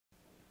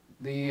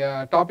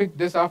The topic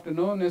this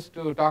afternoon is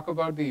to talk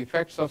about the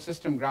effects of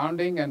system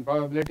grounding and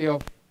probability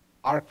of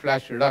arc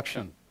flash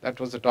reduction. That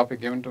was the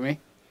topic given to me.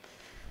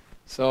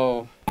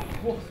 So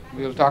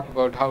we'll talk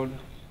about how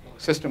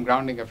system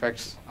grounding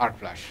affects arc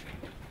flash.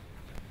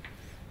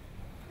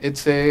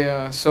 It's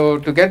a so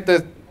to get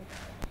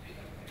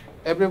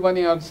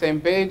everybody on the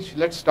same page,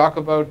 let's talk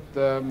about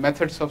the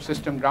methods of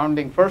system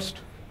grounding first.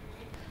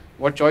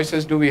 What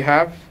choices do we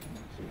have?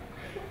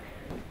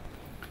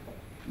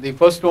 The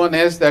first one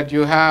is that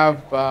you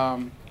have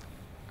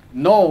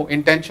no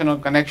intentional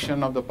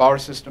connection of the power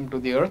system to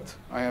the earth.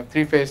 I have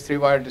three-phase,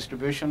 three-wire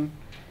distribution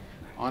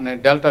on a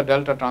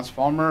delta-delta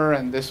transformer,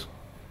 and this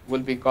will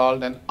be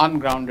called an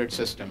ungrounded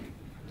system.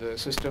 The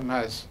system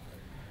is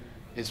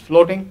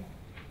floating.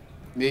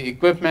 The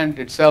equipment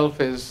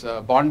itself is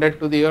bonded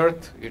to the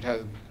earth. It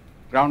has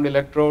ground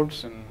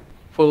electrodes and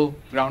full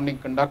grounding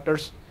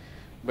conductors,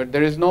 but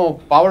there is no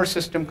power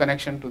system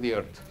connection to the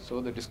earth. So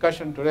the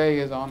discussion today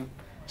is on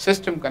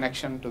system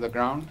connection to the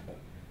ground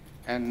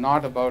and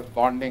not about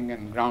bonding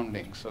and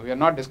grounding. So we are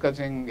not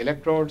discussing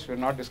electrodes, we are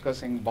not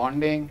discussing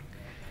bonding,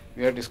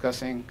 we are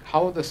discussing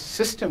how the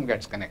system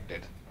gets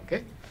connected,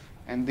 okay?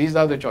 And these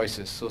are the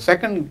choices. So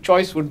second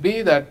choice would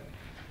be that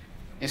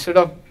instead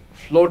of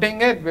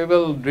floating it, we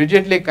will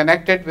rigidly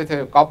connect it with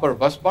a copper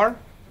bus bar.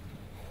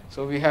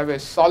 So we have a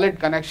solid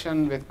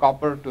connection with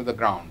copper to the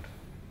ground.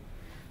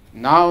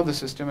 Now the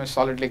system is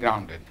solidly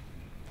grounded.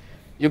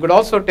 You could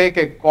also take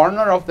a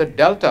corner of the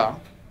delta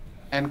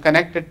and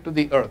connect it to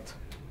the earth.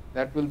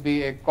 That will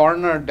be a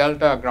corner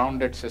delta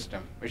grounded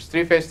system. It's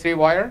three-phase,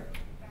 three-wire,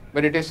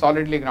 but it is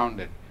solidly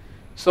grounded.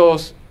 So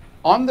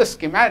on the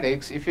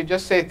schematics, if you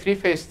just say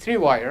three-phase,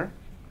 three-wire,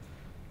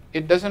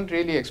 it doesn't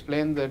really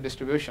explain the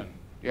distribution.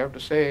 You have to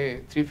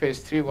say three-phase,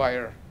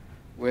 three-wire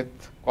with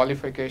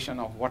qualification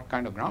of what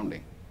kind of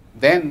grounding.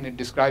 Then it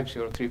describes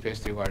your three-phase,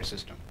 three-wire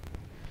system.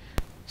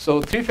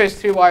 So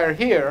three-phase, three-wire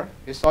here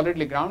is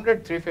solidly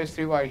grounded, three-phase,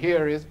 three-wire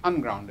here is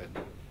ungrounded.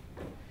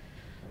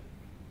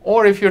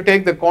 Or if you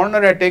take the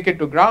corner and take it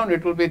to ground,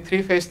 it will be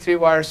three-phase,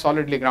 three-wire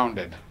solidly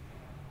grounded.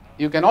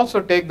 You can also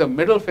take the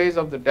middle phase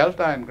of the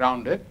delta and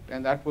ground it,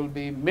 and that will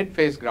be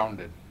mid-phase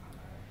grounded.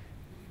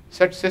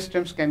 Such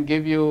systems can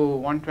give you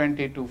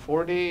 120,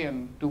 240,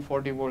 and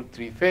 240 volt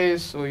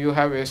three-phase. So you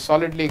have a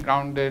solidly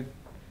grounded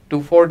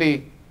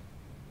 240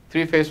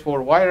 three-phase,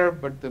 four-wire,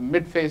 but the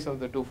mid-phase of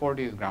the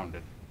 240 is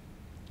grounded.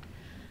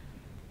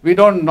 We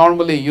don't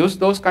normally use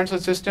those kinds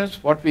of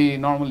systems. What we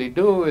normally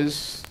do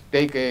is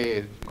take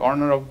a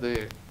corner of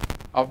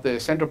the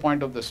center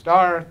point of the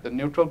star, the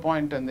neutral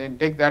point, and then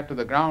take that to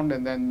the ground,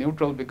 and then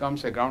neutral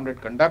becomes a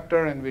grounded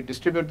conductor, and we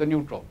distribute the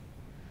neutral.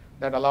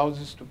 That allows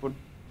us to put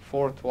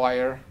fourth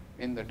wire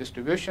in the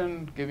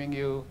distribution, giving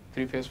you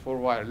three-phase,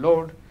 four-wire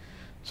load.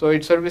 So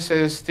it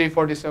services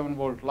 347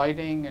 volt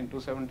lighting and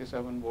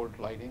 277 volt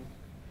lighting.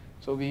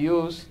 So we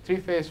use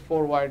three-phase,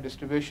 four-wire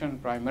distribution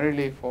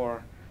primarily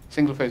for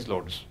single-phase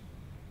loads.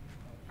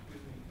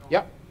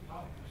 Yeah?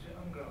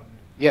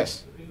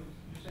 Yes. You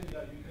said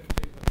that you can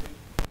take the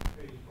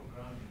mid-phase for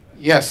grounding. Right?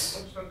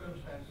 Yes. What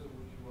circumstances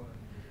would you want?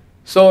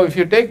 So if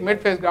you take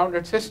mid-phase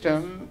grounded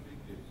system,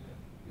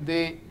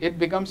 it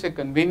becomes a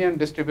convenient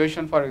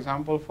distribution, for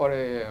example, for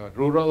a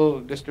rural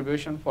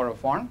distribution for a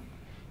farm.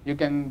 You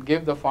can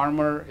give the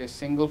farmer a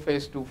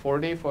single-phase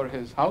 240 for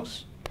his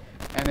house,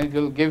 and it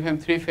will give him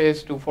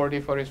three-phase 240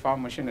 for his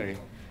farm machinery.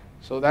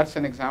 So that's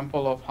an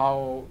example of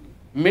how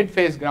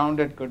mid-phase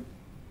grounded could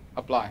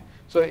apply.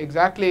 So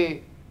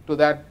exactly to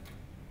that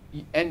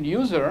end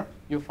user,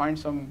 you find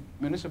some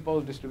municipal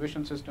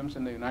distribution systems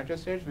in the United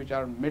States which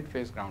are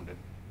mid-phase grounded,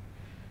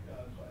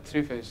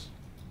 three-phase.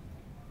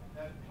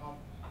 That top,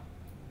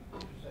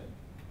 what you said,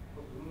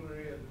 for the rural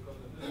area, because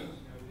of distance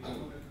and everything,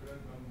 you could run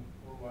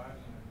 4 wires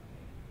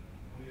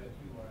and only have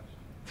 3 wires.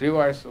 3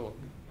 wires, so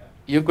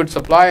you could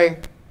supply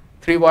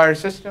 3-wire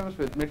systems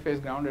with mid-phase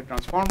grounded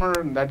transformer,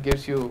 and that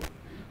gives you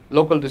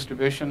local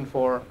distribution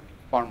for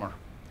farmer.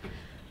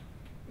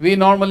 We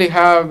normally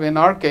have, in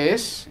our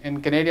case,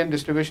 in Canadian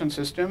distribution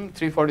system,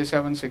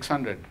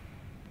 347-600.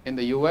 In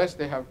the US,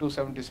 they have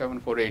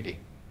 277-480.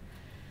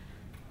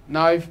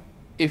 Now,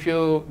 if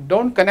you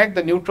don't connect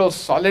the neutral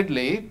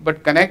solidly,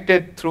 but connect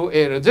it through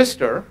a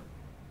resistor,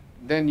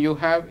 then you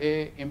have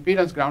a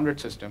impedance grounded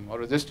system or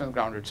resistance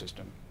grounded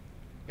system.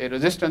 A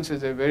resistance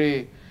is a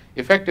very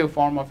effective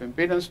form of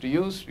impedance to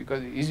use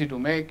because it's easy to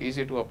make,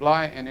 easy to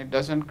apply, and it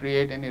doesn't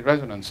create any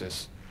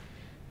resonances,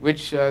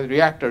 which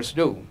reactors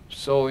do.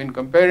 So in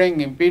comparing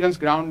impedance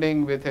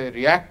grounding with a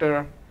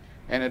reactor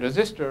and a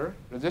resistor,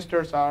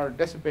 resistors are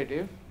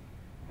dissipative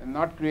and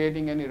not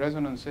creating any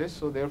resonances,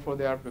 so therefore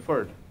they are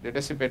preferred. They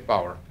dissipate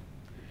power.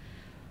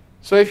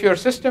 So if your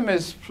system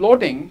is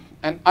floating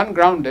and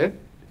ungrounded,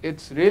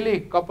 it's really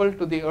coupled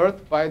to the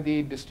earth by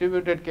the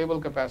distributed cable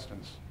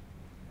capacitance.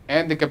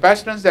 And the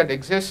capacitance that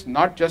exists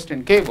not just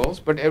in cables,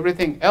 but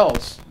everything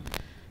else,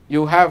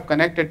 you have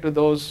connected to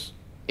those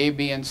A,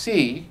 B, and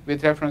C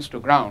with reference to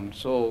ground.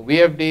 So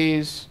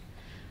VFDs,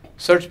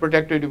 surge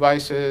protective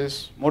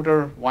devices,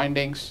 motor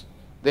windings,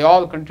 they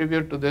all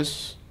contribute to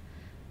this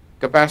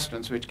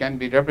capacitance, which can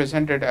be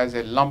represented as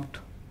a lumped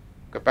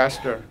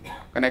capacitor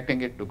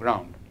connecting it to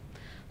ground.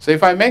 So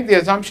if I make the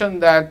assumption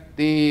that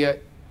the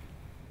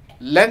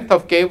length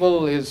of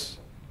cable is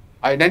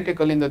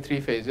identical in the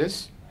three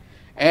phases,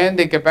 and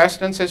the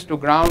capacitances to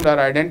ground are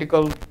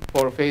identical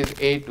for phase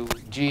A to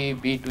G,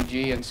 B to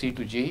G, and C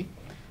to G,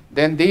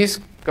 then these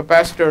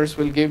capacitors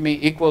will give me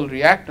equal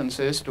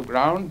reactances to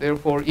ground.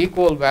 Therefore,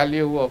 equal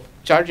value of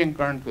charging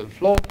current will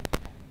flow,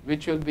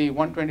 which will be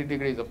 120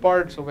 degrees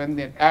apart. So when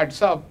it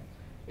adds up,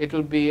 it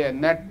will be a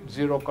net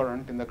zero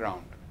current in the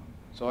ground.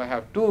 So I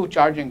have two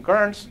charging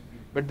currents,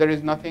 but there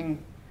is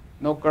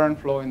no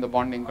current flow in the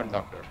bonding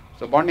conductor.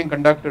 So bonding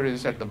conductor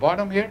is at the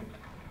bottom here.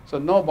 So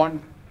no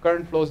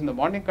current flows in the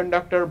bonding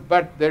conductor,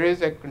 but there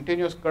is a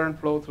continuous current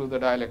flow through the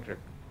dielectric,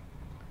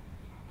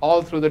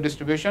 all through the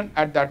distribution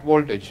at that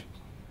voltage.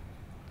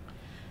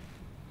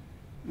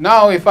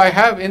 Now, if I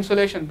have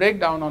insulation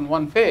breakdown on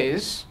one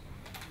phase,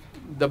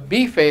 the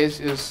B phase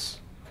is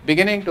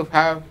beginning to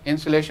have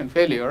insulation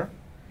failure.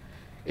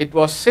 It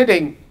was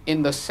sitting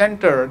in the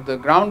center, the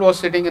ground was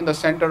sitting in the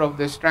center of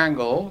this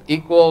triangle,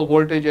 equal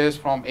voltages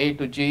from A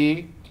to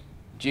G,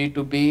 G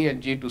to B,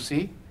 and G to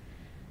C,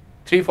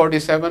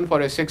 347 for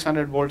a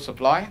 600 volt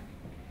supply.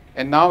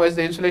 And now as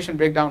the insulation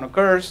breakdown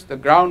occurs, the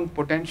ground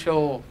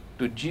potential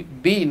to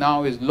B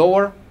now is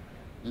lower.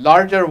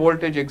 Larger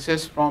voltage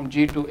exists from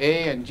G to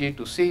A and G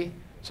to C.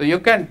 So you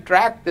can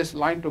track this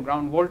line to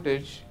ground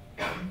voltage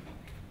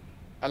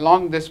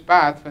along this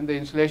path when the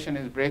insulation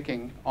is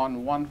breaking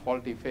on one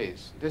faulty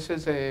phase. This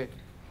is a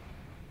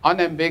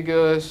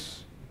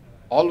unambiguous,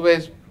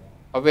 always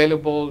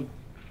available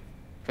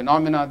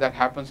phenomena that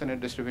happens in a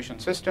distribution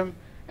system,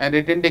 and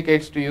it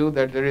indicates to you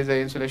that there is an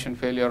insulation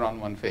failure on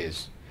one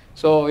phase.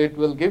 So it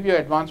will give you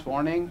advance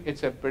warning.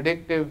 It's a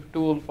predictive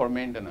tool for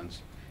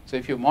maintenance. So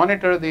if you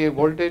monitor the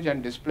voltage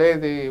and display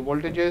the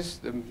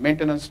voltages, the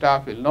maintenance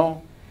staff will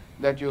know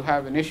that you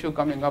have an issue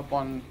coming up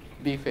on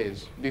B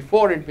phase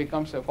before it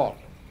becomes a fault.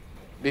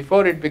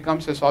 Before it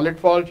becomes a solid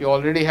fault, you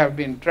already have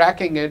been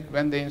tracking it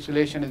when the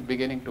insulation is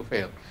beginning to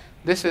fail.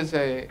 This is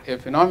a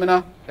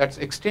phenomena that's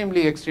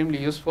extremely, extremely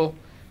useful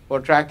for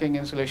tracking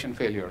insulation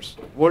failures.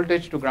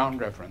 Voltage to ground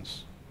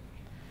reference.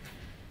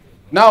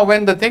 Now,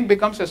 when the thing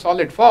becomes a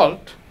solid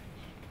fault,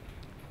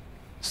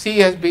 C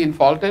has been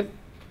faulted.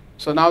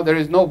 So now there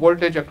is no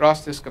voltage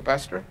across this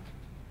capacitor.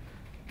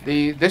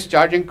 This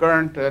charging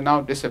current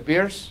now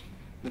disappears.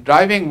 The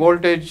driving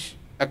voltage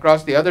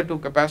across the other two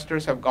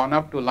capacitors have gone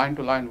up to line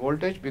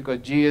voltage because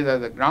G is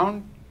at the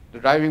ground. The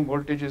driving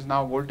voltage is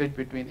now voltage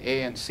between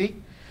A and C.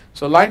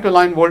 So line to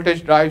line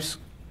voltage drives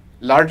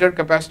larger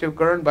capacitive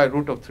current by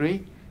root of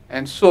 3.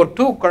 And so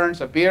two currents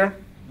appear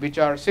which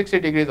are 60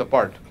 degrees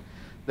apart.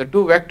 The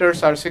two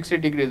vectors are 60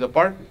 degrees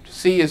apart.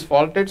 C is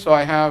faulted, so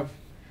I have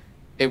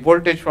a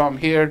voltage from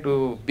here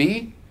to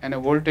B and a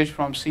voltage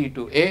from C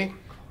to A.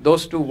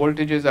 Those two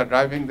voltages are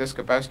driving this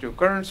capacitive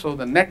current, so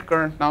the net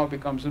current now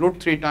becomes root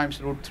 3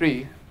 times root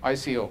 3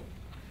 ICO.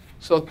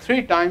 So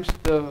 3 times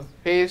the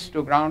phase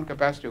to ground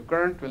capacitive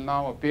current will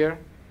now appear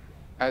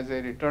as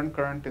a return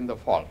current in the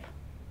fault.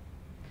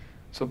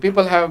 So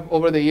people have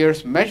over the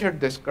years measured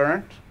this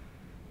current,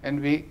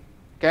 and we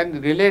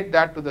can relate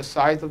that to the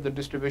size of the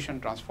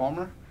distribution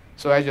transformer.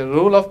 So as a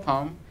rule of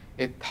thumb,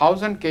 a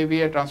 1000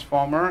 kVA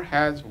transformer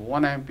has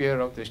 1 ampere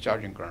of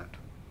discharging current.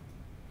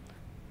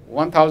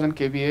 1000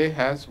 kVA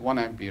has 1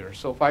 ampere.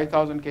 So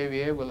 5000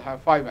 kVA will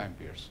have 5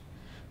 amperes.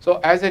 So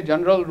as a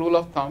general rule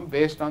of thumb,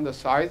 based on the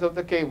size of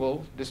the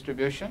cable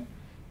distribution,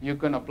 you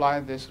can apply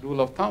this rule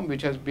of thumb,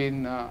 which has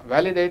been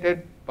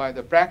validated by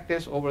the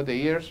practice over the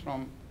years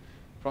from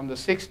the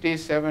 60s,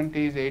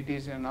 70s,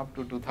 80s, and up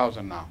to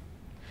 2000 now.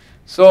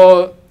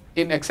 So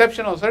in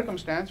exceptional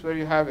circumstance where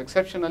you have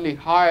exceptionally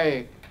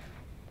high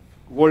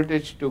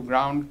voltage to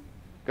ground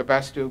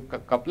capacitive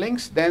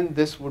couplings, then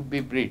this would be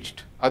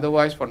breached.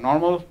 Otherwise, for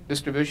normal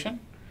distribution,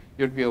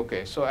 you'd be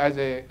okay. So as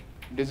a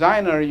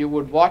designer, you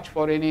would watch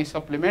for any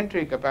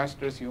supplementary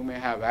capacitors you may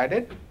have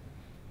added,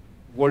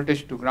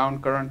 voltage to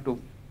ground current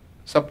to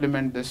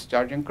supplement this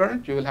charging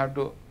current. You will have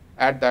to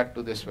add that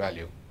to this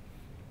value.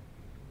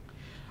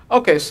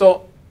 Okay,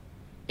 so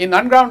in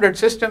ungrounded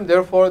system,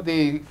 therefore,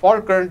 the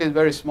fault current is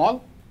very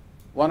small,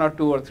 1 or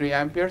 2 or 3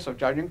 amperes of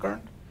charging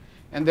current,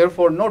 and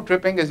therefore no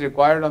tripping is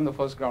required on the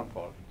first ground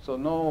fault. So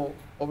no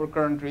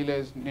overcurrent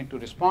relays need to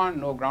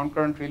respond, no ground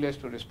current relays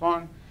to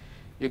respond.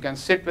 You can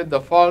sit with the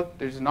fault,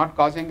 it is not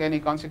causing any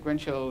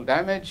consequential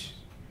damage,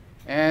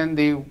 and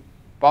the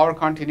power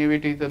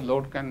continuity to the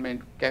load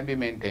can be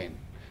maintained.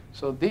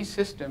 So these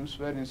systems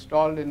were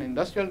installed in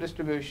industrial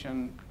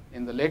distribution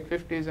in the late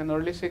 50s and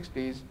early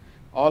 60s,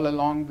 all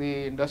along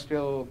the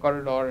industrial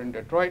corridor in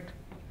Detroit.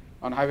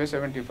 On Highway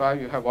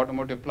 75, you have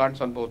automotive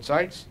plants on both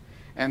sides,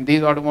 and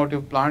these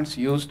automotive plants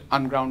used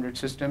ungrounded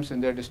systems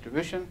in their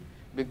distribution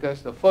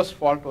because the first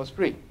fault was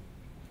free.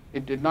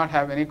 It did not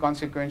have any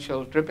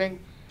consequential tripping,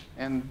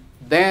 and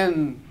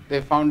then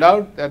they found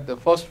out that the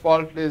first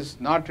fault is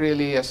not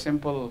really as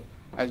simple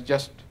as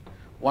just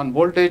one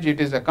voltage.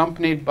 It is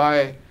accompanied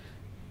by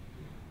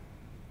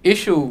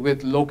issue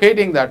with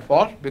locating that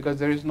fault because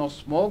there is no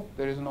smoke,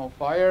 there is no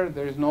fire,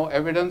 there is no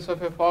evidence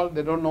of a fault.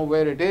 They don't know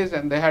where it is,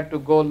 and they had to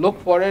go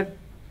look for it,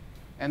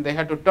 and they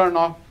had to turn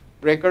off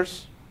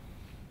breakers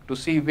to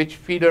see which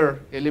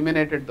feeder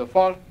eliminated the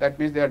fault. That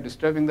means they are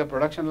disturbing the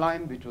production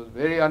line, which was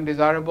very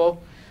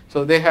undesirable.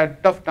 So they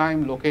had tough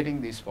time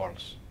locating these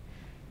faults.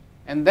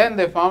 And then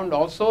they found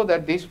also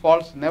that these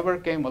faults never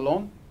came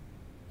alone.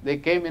 They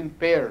came in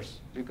pairs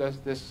because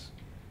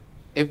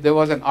if there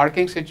was an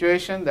arcing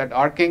situation, that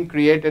arcing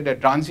created a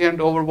transient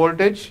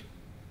overvoltage,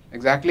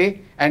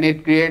 exactly, and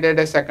it created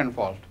a second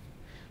fault.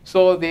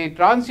 So the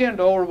transient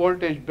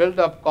overvoltage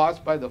buildup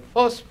caused by the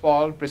first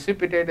fault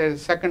precipitated a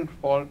second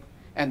fault,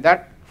 and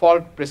that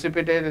fault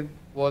precipitated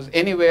was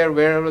anywhere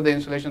wherever the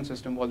insulation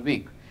system was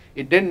weak.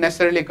 It didn't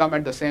necessarily come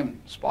at the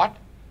same spot.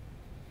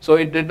 So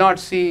it did not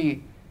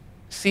see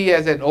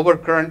as an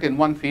overcurrent in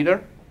one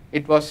feeder.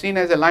 It was seen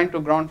as a line to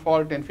ground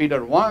fault in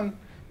feeder 1,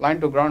 line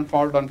to ground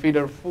fault on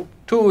feeder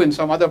 2 in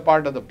some other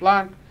part of the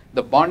plant.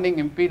 The bonding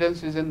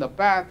impedance is in the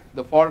path.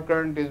 The fault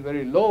current is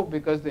very low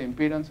because the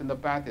impedance in the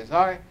path is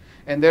high,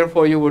 and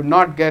therefore you would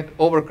not get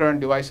overcurrent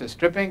devices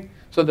tripping.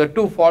 So the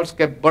two faults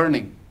kept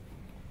burning.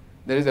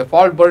 There is a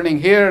fault burning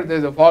here, there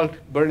is a fault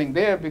burning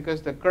there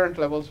because the current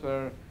levels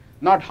were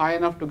not high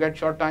enough to get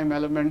short time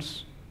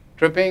elements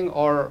tripping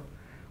or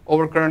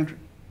overcurrent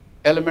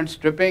elements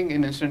tripping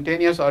in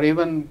instantaneous, or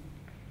even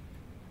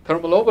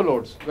thermal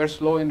overloads were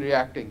slow in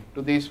reacting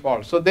to these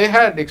faults. So they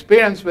had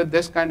experience with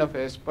this kind of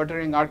a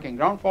sputtering arcing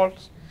ground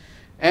faults,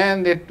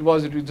 and it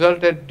was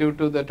resulted due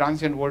to the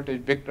transient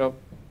voltage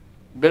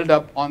build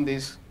up on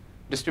these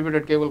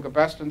distributed cable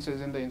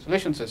capacitances in the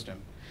insulation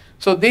system.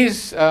 So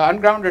these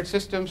ungrounded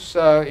systems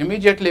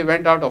immediately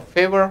went out of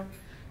favor.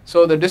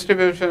 So the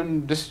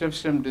distribution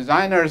system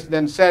designers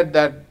then said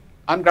that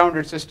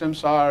ungrounded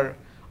systems are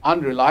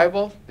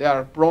unreliable. They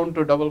are prone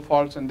to double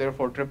faults and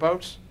therefore trip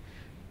outs.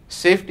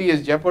 Safety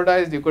is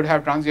jeopardized. You could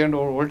have transient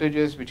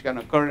overvoltages which can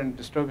occur and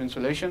disturb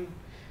insulation.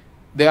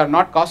 They are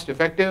not cost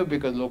effective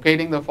because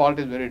locating the fault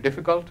is very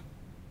difficult.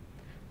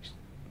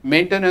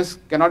 Maintenance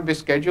cannot be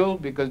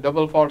scheduled because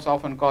double faults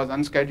often cause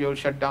unscheduled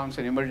shutdowns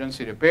and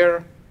emergency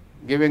repair,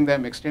 giving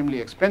them extremely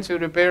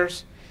expensive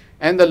repairs.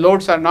 And the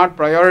loads are not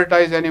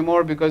prioritized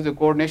anymore because the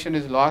coordination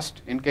is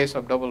lost in case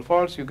of double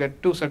faults. You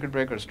get two circuit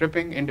breakers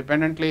tripping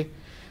independently.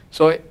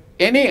 So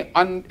any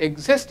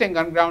existing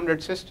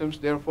ungrounded systems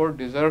therefore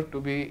deserve to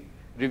be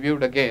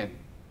reviewed again,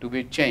 to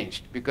be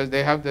changed, because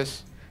they have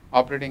this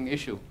operating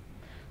issue.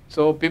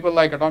 So people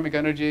like Atomic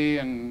Energy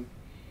and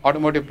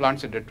automotive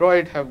plants in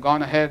Detroit have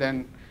gone ahead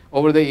and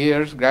over the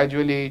years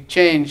gradually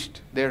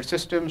changed their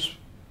systems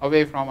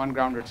away from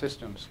ungrounded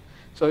systems.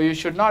 So you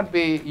should not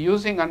be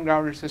using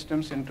ungrounded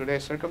systems in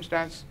today's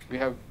circumstance. We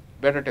have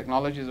better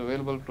technologies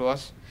available to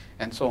us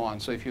and so on.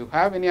 So if you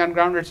have any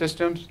ungrounded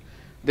systems,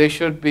 they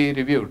should be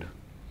reviewed.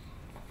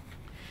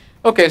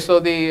 Okay, so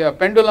the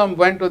pendulum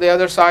went to the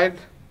other side.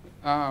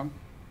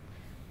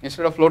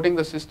 Instead of floating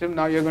the system,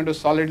 now you're going to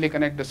solidly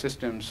connect the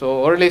system.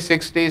 So early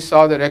 60s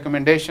saw the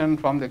recommendation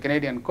from the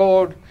Canadian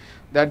Code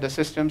that the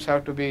systems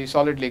have to be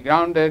solidly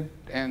grounded,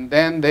 and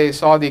then they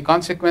saw the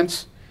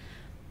consequence.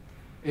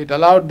 It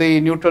allowed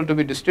the neutral to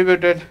be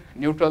distributed.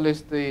 Neutral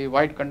is the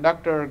white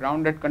conductor,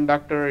 grounded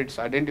conductor. It's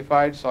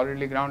identified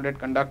solidly grounded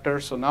conductor.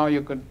 So now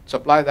you could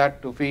supply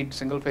that to feed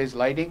single phase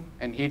lighting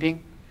and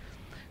heating.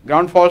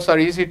 Ground faults are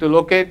easy to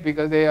locate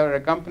because they are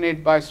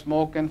accompanied by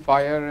smoke and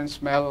fire and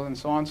smell and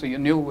so on. So you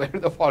knew where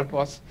the fault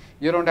was.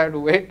 You don't have to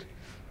wait.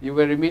 You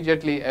were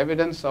immediately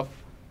evidence of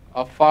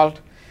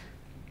fault.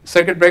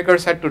 Circuit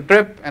breakers had to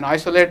trip and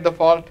isolate the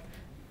fault.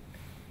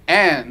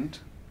 And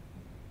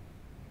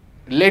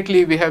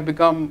lately we have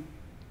become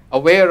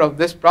aware of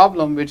this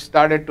problem which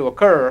started to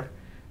occur,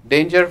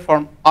 danger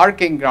from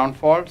arcing ground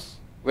faults,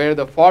 where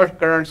the fault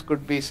currents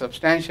could be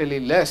substantially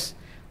less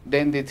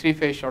than the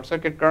three-phase short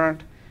circuit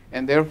current,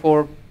 and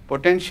therefore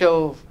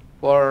potential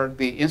for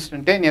the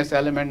instantaneous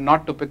element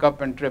not to pick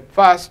up and trip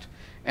fast,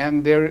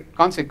 and their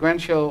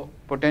consequential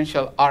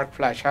potential arc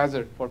flash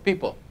hazard for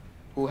people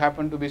who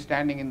happen to be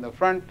standing in the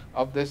front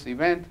of this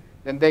event.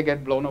 Then they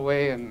get blown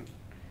away and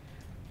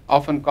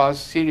often cause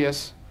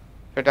serious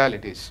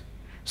fatalities.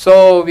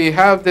 So we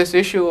have this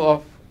issue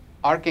of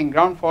arcing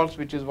ground faults,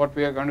 which is what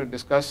we are going to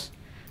discuss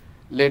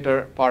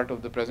later part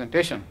of the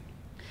presentation.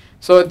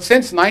 So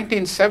since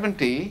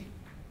 1970,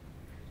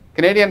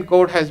 Canadian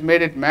Code has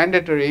made it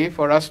mandatory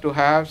for us to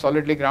have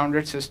solidly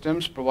grounded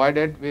systems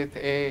provided with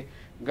a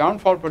ground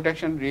fault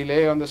protection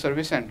relay on the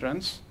service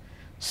entrance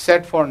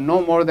set for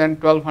no more than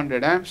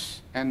 1200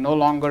 amps and no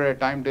longer a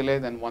time delay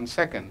than 1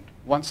 second.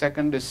 1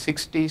 second is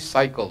 60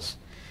 cycles.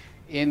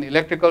 In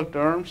electrical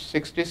terms,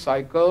 60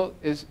 cycle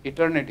is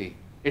eternity.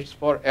 It's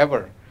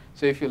forever.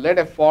 So if you let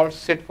a fault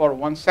sit for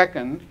 1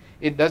 second,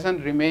 it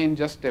doesn't remain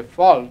just a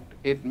fault.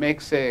 It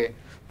makes a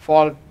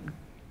fault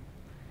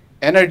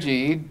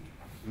energy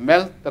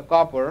melt the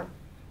copper,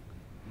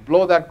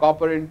 blow that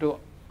copper into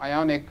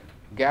ionic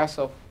gas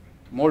of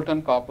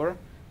molten copper.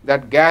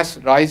 that gas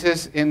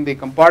rises in the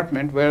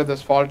compartment where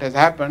this fault has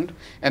happened,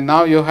 and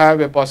now you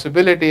have a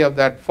possibility of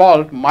that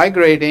fault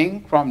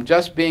migrating from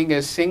just being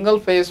a single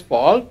phase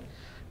fault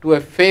to a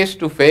phase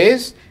to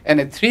phase and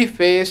a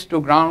 3-phase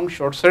to ground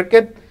short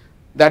circuit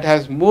that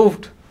has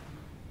moved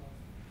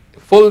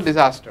full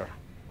disaster.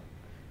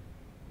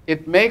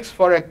 It makes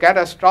for a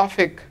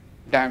catastrophic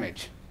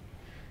damage.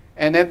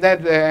 And if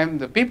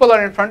the people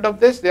are in front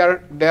of this, they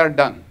are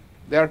done.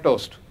 They are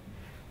toast.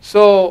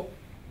 So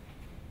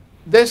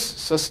this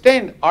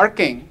sustained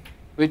arcing,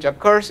 which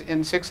occurs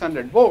in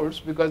 600 volts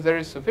because there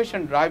is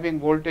sufficient driving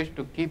voltage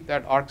to keep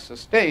that arc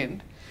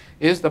sustained,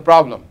 is the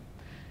problem.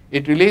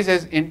 It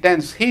releases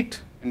intense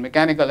heat and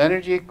mechanical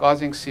energy,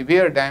 causing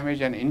severe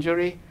damage and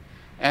injury,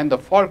 and the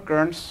fault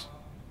currents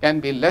can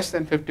be less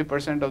than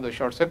 50% of the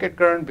short circuit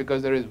current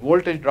because there is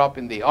voltage drop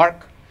in the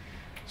arc.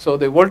 So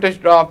the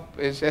voltage drop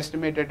is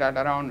estimated at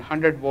around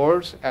 100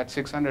 volts at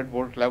 600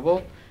 volt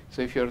level.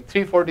 So if you're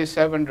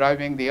 347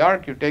 driving the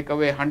arc, you take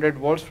away 100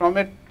 volts from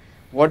it.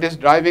 What is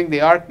driving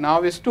the arc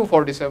now is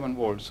 247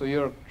 volts. So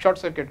your short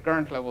circuit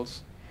current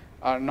levels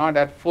are not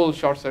at full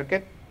short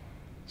circuit.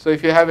 So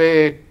if you have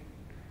a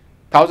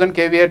 1000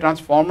 kVA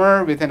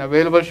transformer with an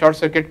available short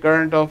circuit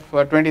current of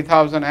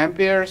 20,000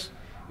 amperes,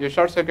 your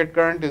short circuit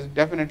current is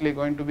definitely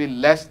going to be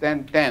less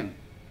than 10.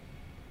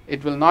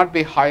 It will not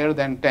be higher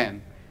than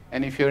 10.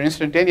 And if your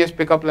instantaneous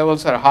pickup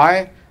levels are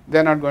high,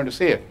 they're not going to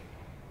see it.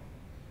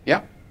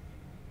 Yeah?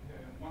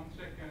 1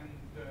 second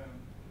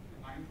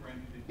time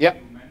frame that Yeah.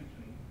 you mentioned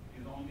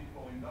is only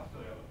for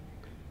industrial.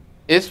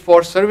 Is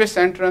for service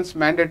entrance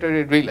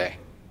mandatory relay,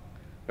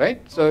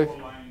 right? So if,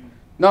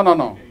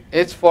 no.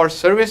 It's for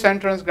service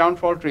entrance ground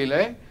fault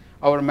relay.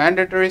 Our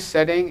mandatory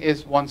setting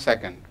is 1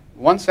 second.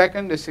 1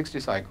 second is 60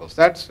 cycles.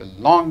 That's a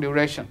long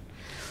duration.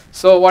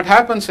 So what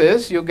happens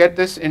is you get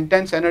this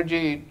intense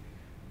energy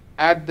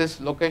at this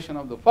location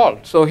of the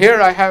fault. So here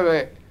I have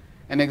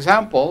an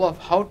example of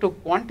how to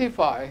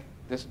quantify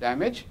this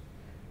damage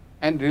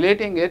and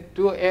relating it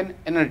to an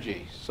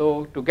energy.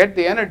 So to get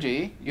the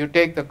energy, you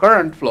take the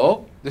current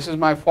flow. This is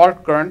my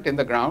fault current in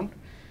the ground.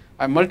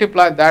 I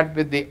multiply that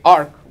with the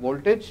arc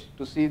voltage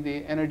to see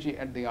the energy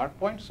at the arc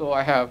point. So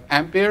I have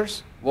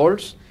amperes,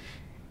 volts,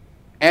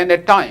 and a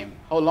time.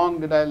 How long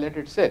did I let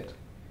it sit?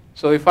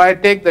 So if I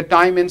take the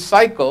time in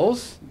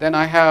cycles, then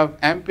I have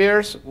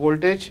amperes,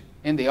 voltage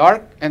in the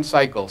arc, and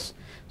cycles.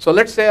 So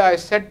let's say I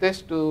set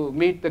this to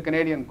meet the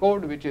Canadian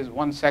code, which is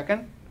 1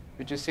 second,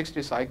 which is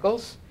 60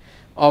 cycles,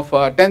 of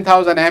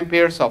 10,000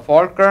 amperes of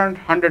fault current,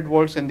 100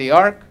 volts in the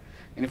arc.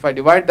 And if I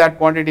divide that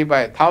quantity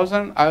by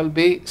 1,000, I will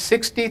be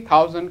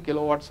 60,000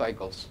 kilowatt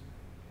cycles.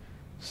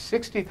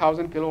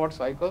 60,000 kilowatt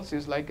cycles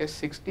is like a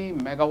 60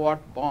 megawatt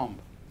bomb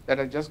that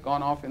has just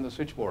gone off in the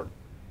switchboard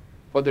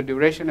for the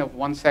duration of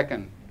 1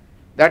 second.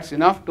 That's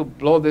enough to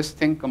blow this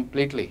thing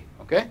completely.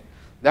 Okay?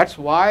 That's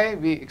why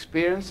we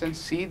experience and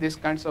see these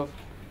kinds of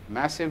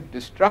massive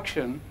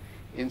destruction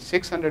in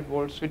 600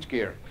 volt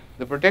switchgear.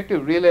 The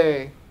protective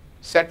relay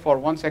set for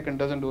 1 second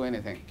doesn't do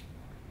anything.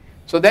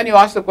 So then you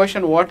ask the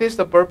question, what is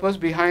the purpose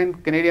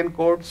behind Canadian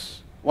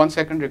Code's 1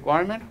 second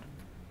requirement?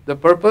 The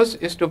purpose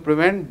is to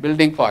prevent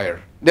building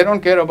fire. They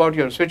don't care about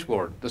your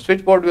switchboard. The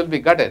switchboard will be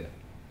gutted,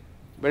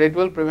 but it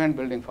will prevent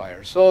building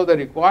fire. So the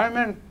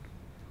requirement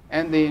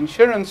and the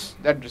insurance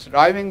that is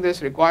driving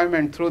this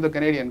requirement through the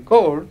Canadian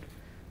Code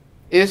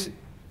is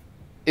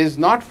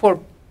not for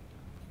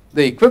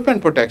the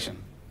equipment protection.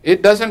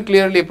 It doesn't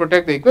clearly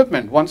protect the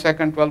equipment. 1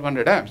 second,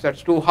 1200 amps.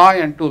 That's too high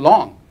and too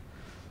long.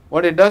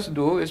 What it does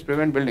do is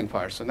prevent building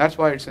fires, and that's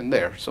why it's in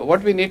there. So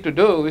what we need to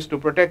do is to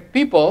protect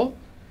people.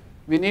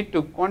 We need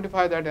to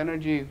quantify that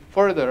energy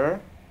further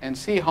and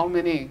see how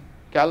many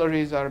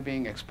calories are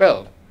being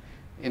expelled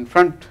in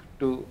front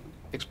to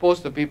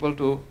expose the people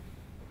to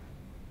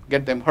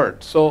get them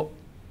hurt. So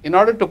in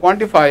order to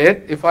quantify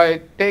it, if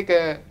I take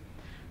a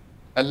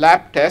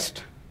lab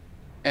test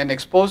and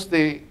expose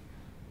the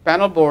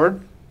panel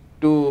board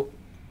to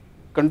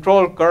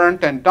control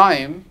current and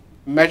time,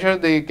 measure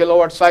the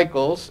kilowatt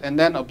cycles, and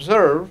then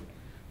observe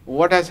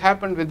what has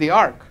happened with the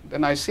arc,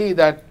 then I see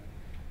that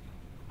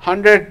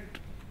 100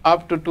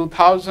 up to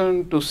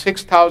 2,000 to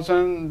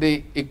 6,000,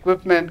 the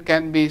equipment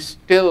can be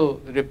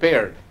still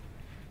repaired.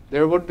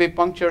 There would be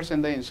punctures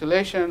in the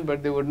insulation,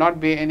 but there would not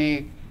be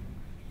any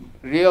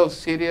real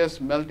serious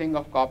melting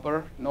of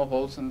copper, no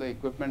holes in the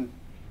equipment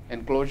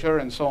enclosure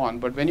and so on.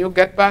 But when you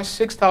get past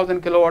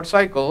 6,000 kilowatt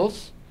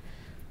cycles,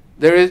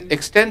 there is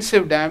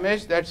extensive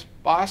damage that's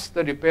past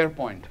the repair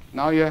point.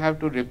 Now you have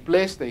to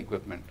replace the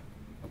equipment.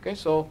 Okay,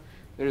 so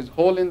there is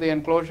hole in the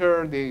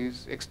enclosure, there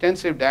is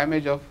extensive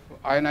damage of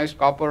ionized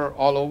copper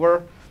all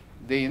over.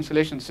 The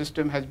insulation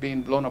system has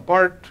been blown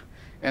apart,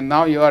 and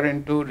now you are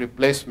into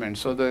replacement.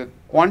 So the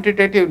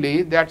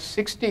quantitatively, that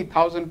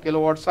 60,000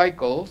 kilowatt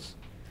cycles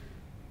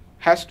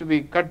has to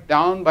be cut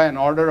down by an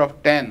order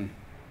of 10.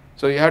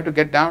 So you have to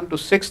get down to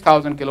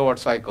 6,000 kilowatt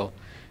cycle.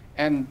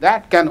 And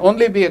that can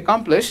only be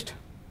accomplished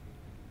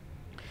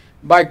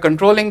by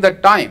controlling the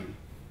time.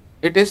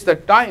 It is the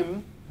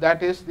time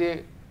that is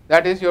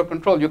that is your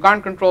control. You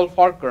can't control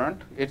fault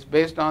current. It's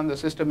based on the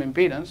system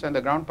impedance and the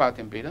ground path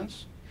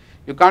impedance.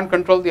 You can't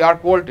control the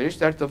arc voltage.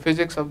 That's the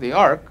physics of the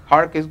arc.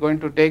 Arc is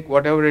going to take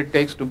whatever it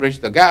takes to bridge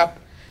the gap.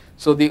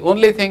 So the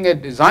only thing a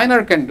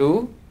designer can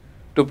do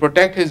to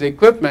protect his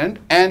equipment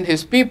and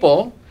his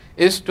people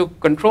is to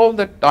control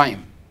the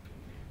time.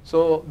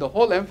 So the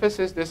whole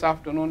emphasis this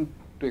afternoon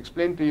to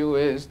explain to you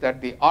is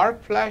that the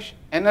arc flash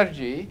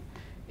energy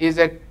is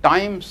a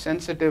time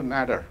sensitive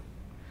matter.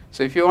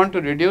 So if you want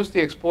to reduce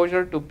the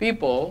exposure to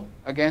people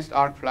against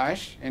arc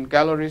flash in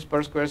calories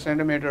per square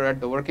centimeter at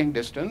the working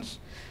distance,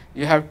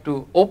 you have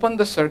to open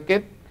the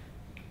circuit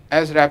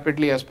as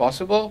rapidly as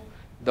possible.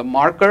 The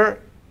marker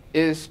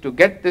is to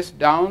get this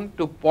down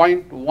to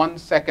 0.1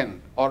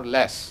 second or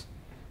less.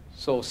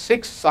 So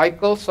 6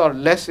 cycles or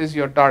less is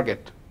your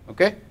target.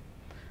 Okay?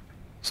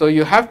 So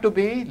you have to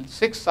be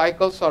 6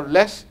 cycles or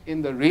less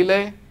in the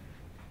relay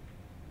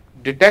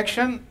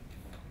detection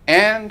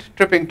and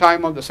tripping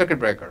time of the circuit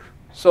breaker.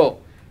 So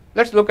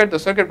let's look at the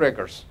circuit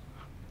breakers.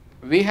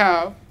 We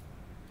have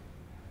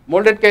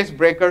molded case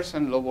breakers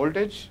and low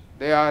voltage.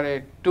 They are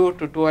a 2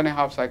 to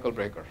 2.5 cycle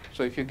breaker.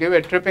 So if you give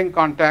a tripping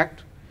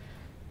contact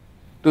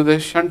to the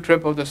shunt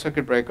trip of the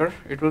circuit breaker,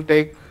 it will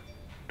take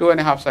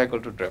 2.5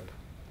 cycle to trip.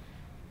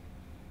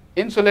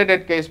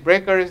 Insulated case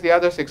breaker is the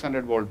other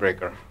 600 volt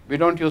breaker. We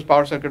don't use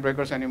power circuit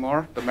breakers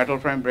anymore, the metal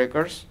frame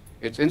breakers.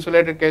 It's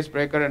insulated case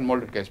breaker and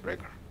molded case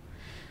breaker.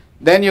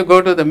 Then you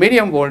go to the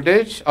medium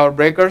voltage, our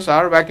breakers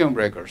are vacuum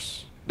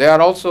breakers. They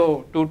are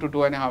also 2 to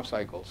 2.5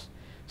 cycles.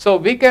 So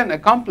we can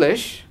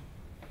accomplish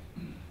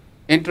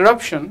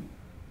interruption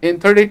in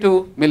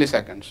 32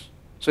 milliseconds.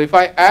 So if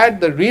I add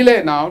the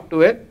relay now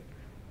to it,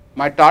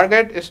 my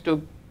target is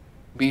to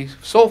be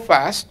so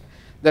fast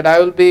that I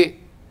will be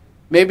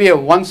maybe a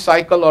 1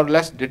 cycle or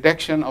less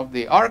detection of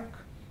the arc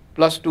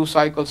plus 2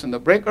 cycles in the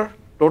breaker.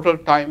 Total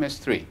time is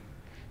 3.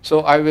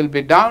 So I will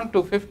be down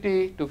to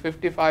 50 to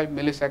 55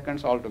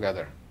 milliseconds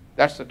altogether.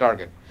 That's the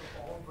target.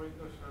 All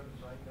breakers are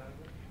designed that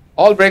way?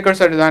 All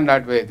breakers are designed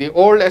that way. The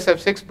old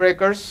SF6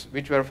 breakers,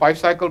 which were 5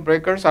 cycle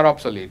breakers, are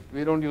obsolete.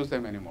 We don't use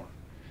them anymore.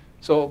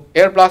 So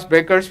air blast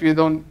breakers, you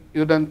don't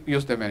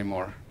use them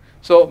anymore.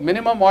 So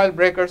minimum oil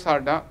breakers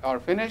are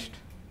finished.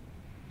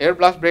 Air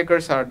blast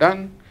breakers are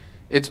done.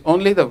 It's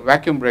only the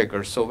vacuum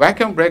breakers. So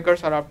vacuum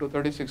breakers are up to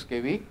 36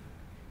 kV,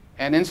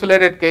 and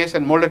insulated case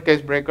and molded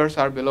case breakers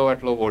are below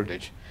at low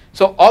voltage.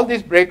 So all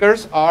these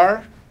breakers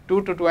are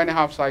 2 to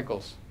 2.5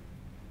 cycles.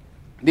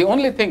 The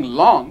only thing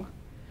long,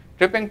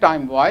 tripping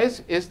time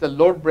wise, is the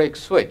load break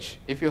switch.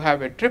 If you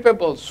have a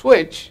trippable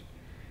switch,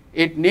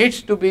 it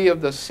needs to be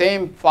of the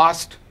same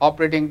fast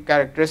operating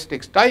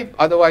characteristics type,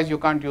 otherwise you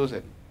can't use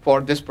it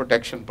for this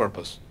protection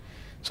purpose.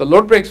 So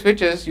load break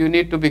switches, you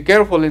need to be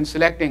careful in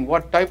selecting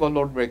what type of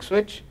load break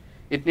switch.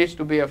 It needs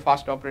to be a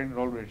fast operating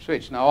load break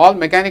switch. Now all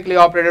mechanically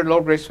operated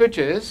load break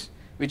switches,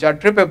 which are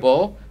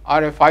trippable,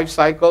 are a 5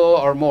 cycle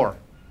or more.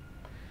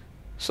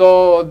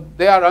 So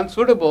they are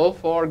unsuitable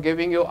for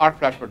giving you arc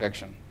flash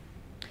protection.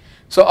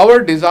 So our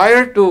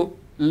desire to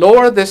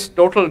lower this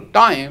total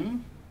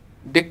time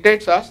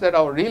dictates us that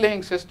our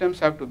relaying systems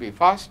have to be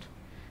fast,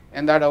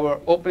 and that our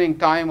opening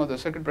time of the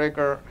circuit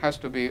breaker has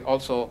to be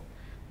also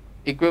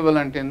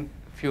equivalent in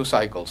few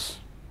cycles.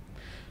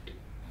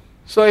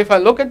 So if I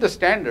look at the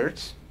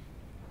standards,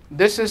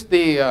 this is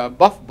the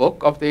buff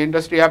book of the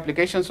Industry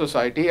Application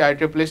Society,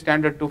 IEEE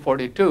Standard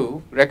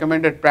 242,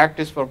 recommended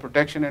practice for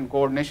protection and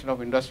coordination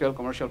of industrial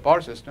commercial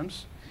power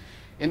systems.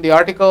 In the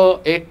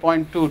article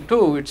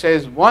 8.22, it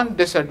says one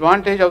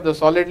disadvantage of the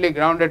solidly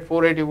grounded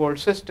 480 volt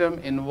system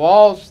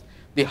involves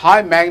the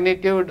high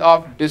magnitude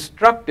of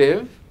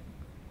destructive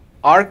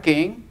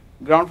arcing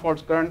ground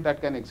fault current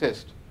that can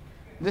exist.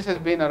 This has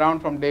been around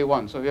from day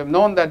one. So we have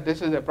known that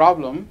this is a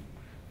problem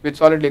with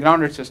solidly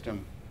grounded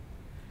system.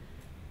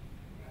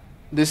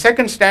 The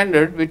second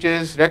standard, which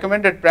is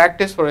recommended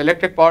practice for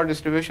electric power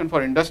distribution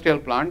for industrial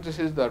plants, this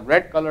is the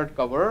red colored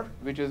cover,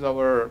 which is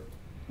our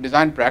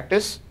design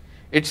practice.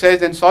 It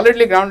says in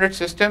solidly grounded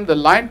system, the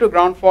line to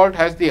ground fault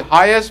has the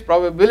highest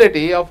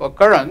probability of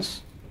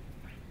occurrence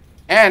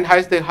and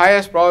has the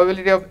highest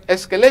probability of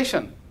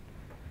escalation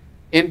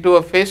into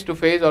a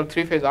phase-to-phase or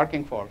 3-phase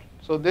arcing fault.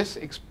 So this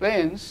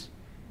explains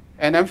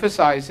and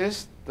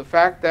emphasizes the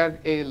fact that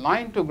a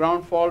line to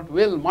ground fault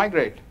will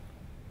migrate,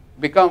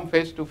 become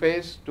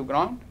phase-to-phase to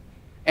ground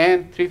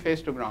and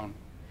 3-phase to ground.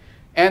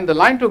 And the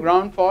line to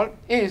ground fault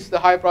is the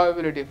high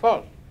probability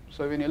fault.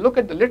 So when you look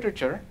at the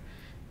literature,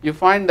 you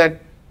find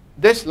that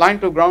this line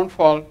to ground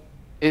fault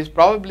is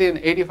probably an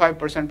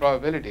 85%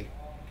 probability,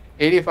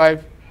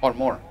 85 or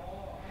more.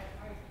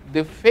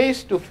 The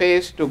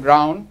phase-to-phase to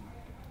ground,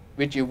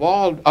 which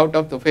evolved out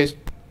of the phase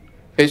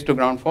to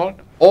ground fault,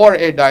 or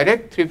a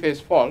direct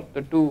 3-phase fault,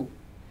 the two,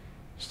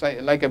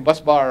 like a bus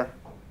bar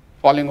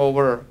falling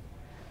over,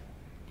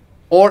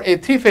 or a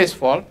 3-phase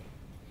fault,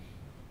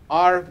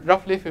 are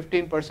roughly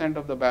 15%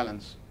 of the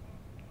balance.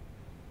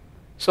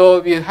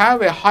 So we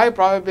have a high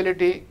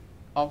probability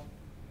of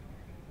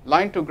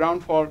line to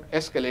ground fault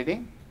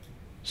escalating.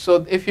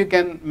 So if you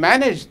can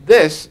manage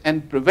this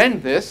and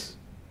prevent this,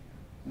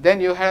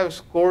 then you have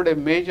scored a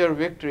major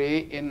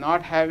victory in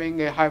not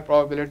having a high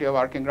probability of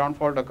arcing ground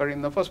fault occurring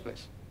in the first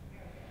place.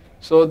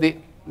 So the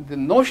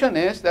notion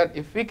is that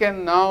if we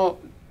can now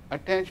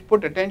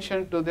put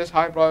attention to this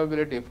high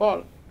probability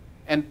fault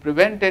and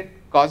prevent it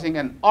causing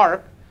an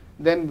arc,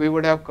 then we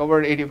would have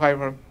covered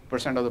 85%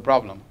 of the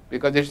problem,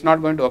 because it's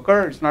not going to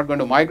occur, it's not going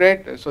to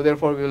migrate, so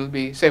therefore we will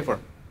be safer.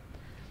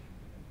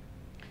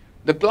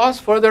 The clause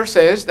further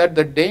says that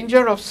the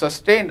danger of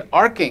sustained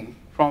arcing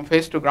from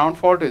phase to ground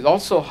fault is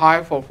also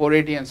high for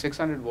 480 and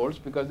 600 volts,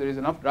 because there is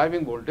enough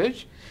driving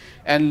voltage,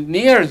 and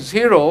near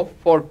zero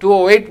for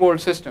 208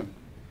 volt system,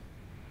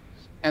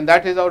 and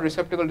that is our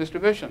receptacle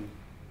distribution.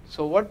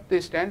 So what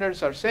the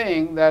standards are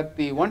saying, that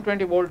the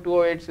 120 volt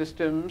 208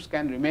 systems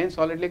can remain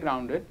solidly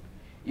grounded.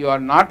 You are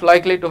not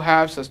likely to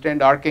have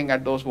sustained arcing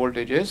at those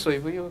voltages. So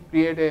if you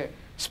create a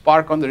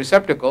spark on the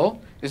receptacle,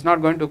 it's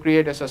not going to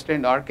create a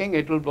sustained arcing,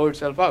 it will blow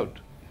itself out.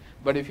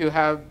 But if you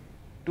have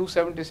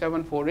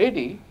 277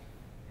 480,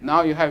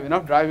 now you have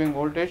enough driving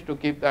voltage to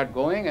keep that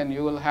going, and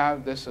you will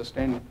have this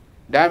sustained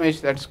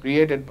damage that's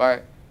created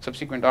by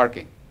subsequent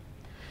arcing.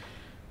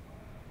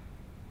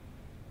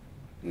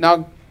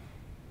 Now,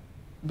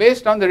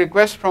 based on the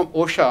request from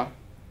OSHA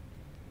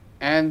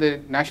and the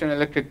National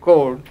Electric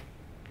Code,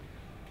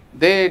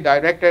 they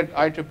directed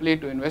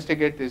IEEE to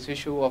investigate this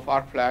issue of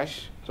arc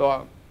flash.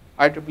 So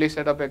IEEE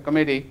set up a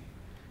committee,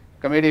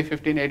 Committee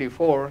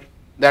 1584,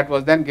 that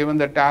was then given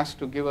the task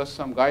to give us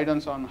some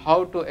guidance on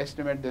how to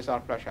estimate this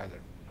arc flash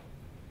hazard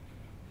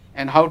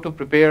and how to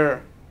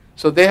prepare.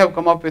 So they have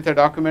come up with a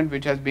document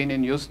which has been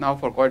in use now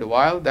for quite a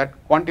while that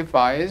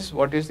quantifies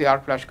what is the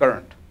arc flash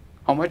current,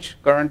 how much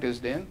current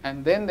is in,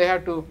 and then they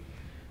have to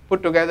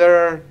put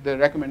together the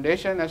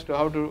recommendation as to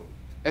how to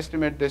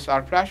estimate this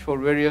arc flash for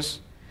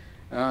various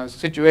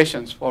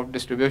situations for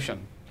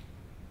distribution.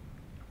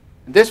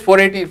 This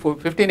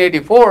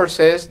 1584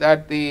 says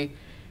that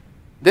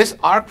this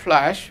arc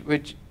flash,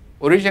 which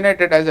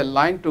originated as a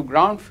line to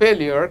ground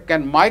failure,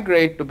 can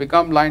migrate to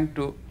become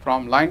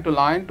from line to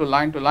line to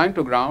line to line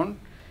to ground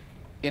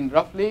in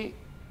roughly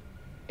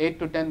 8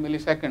 to 10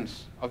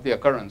 milliseconds of the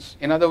occurrence.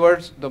 In other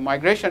words, the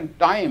migration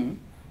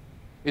time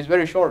is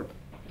very short.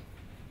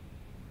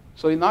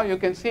 So now you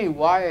can see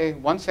why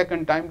 1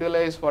 second time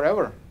delay is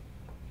forever.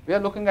 We are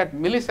looking at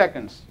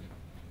milliseconds,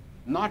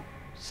 not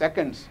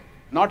seconds,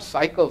 not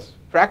cycles,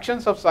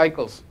 fractions of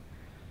cycles.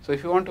 So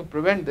if you want to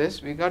prevent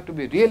this, we got to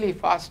be really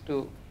fast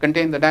to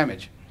contain the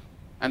damage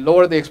and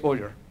lower the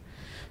exposure.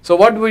 So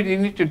what we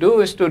need to do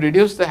is to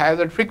reduce the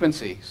hazard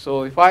frequency.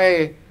 So if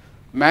I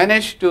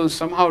manage to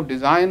somehow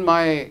design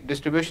my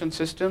distribution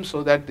system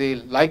so that the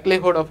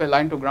likelihood of a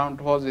line to ground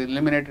fault is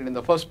eliminated in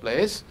the first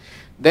place,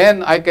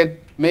 then I could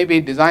maybe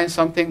design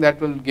something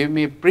that will give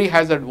me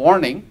pre-hazard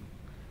warning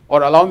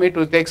or allow me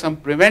to take some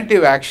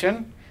preventive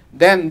action,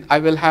 then I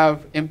will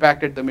have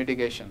impacted the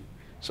mitigation.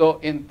 So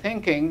in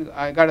thinking,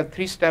 I got a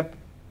 3-step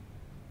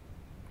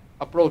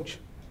approach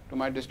to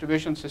my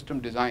distribution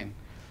system design.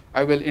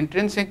 I will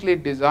intrinsically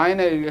design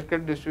an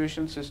electric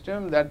distribution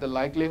system that the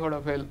likelihood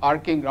of an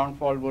arcing ground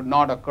fault would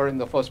not occur in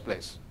the first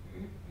place.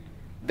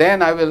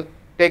 Then I will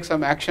take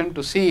some action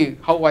to see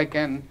how I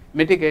can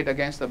mitigate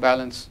against the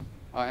balance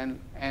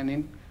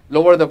and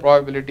lower the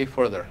probability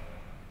further.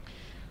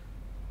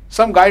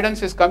 Some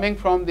guidance is coming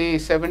from the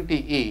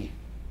 70E,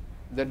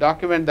 the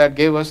document that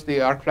gave us the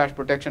arc flash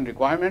protection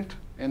requirement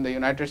in the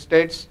United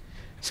States.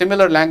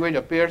 Similar language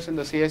appears in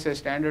the CSA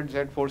standard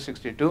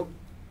Z462.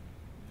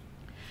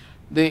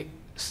 The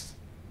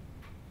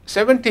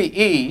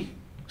 70E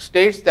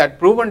states that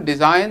proven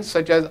designs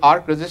such as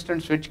arc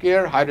resistant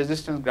switchgear, high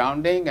resistance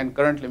grounding, and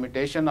current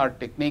limitation are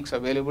techniques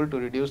available to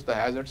reduce the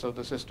hazards of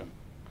the system.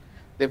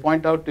 They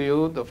point out to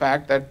you the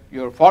fact that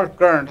your fault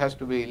current has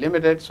to be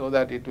limited so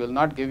that it will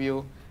not give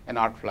you an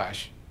arc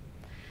flash.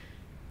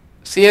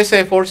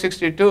 CSA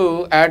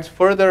 462 adds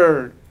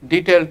further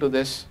detail to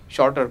this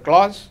shorter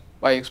clause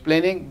by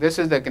explaining this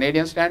is the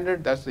Canadian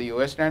standard, that's the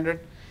US standard.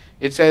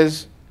 It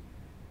says,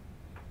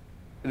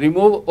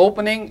 remove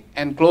opening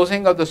and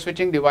closing of the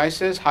switching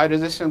devices, high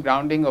resistance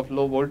grounding of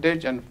low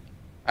voltage and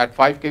at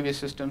 5 kV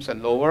systems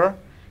and lower,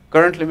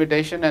 current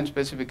limitation and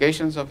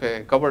specifications of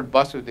a covered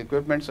bus with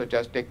equipment such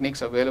as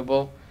techniques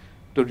available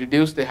to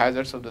reduce the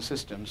hazards of the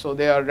system. So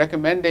they are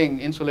recommending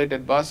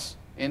insulated bus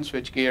in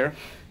switchgear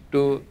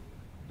to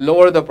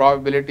lower the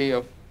probability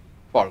of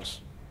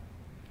faults.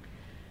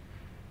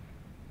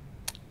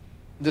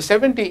 The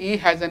 70E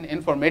has an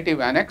informative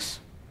annex.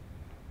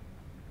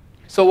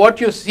 So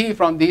what you see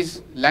from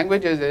these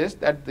languages is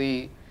that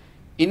the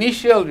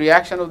initial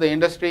reaction of the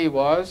industry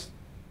was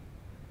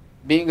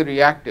being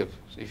reactive.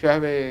 So if you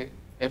have a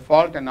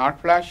fault, an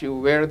arc flash, you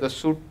wear the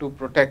suit to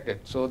protect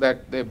it. So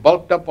that they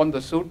bulked up on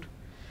the suit.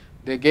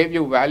 They gave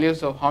you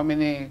values of how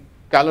many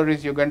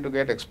calories you're going to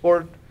get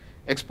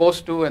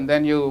exposed to, and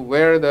then you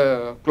wear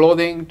the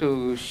clothing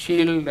to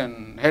shield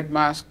and head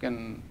mask,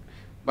 and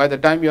by the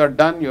time you are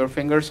done, your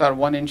fingers are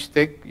 1 inch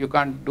thick, you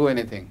can't do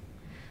anything.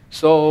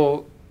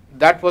 So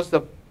that was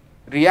the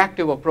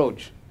reactive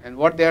approach, and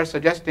what they are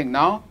suggesting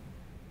now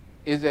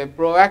is a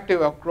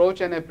proactive approach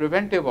and a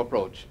preventive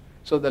approach.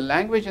 So the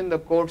language in the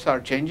codes are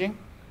changing.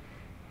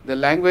 The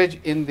language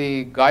in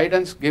the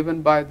guidance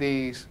given by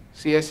the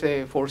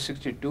CSA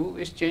 462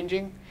 is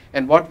changing.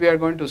 And what we are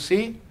going to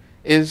see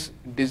is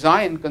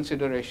design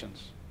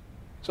considerations.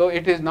 So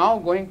it is now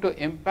going to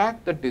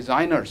impact the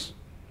designers.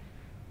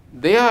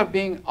 They are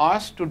being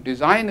asked to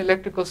design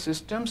electrical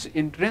systems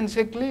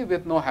intrinsically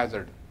with no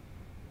hazard.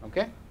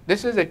 Okay?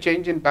 This is a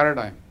change in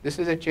paradigm. This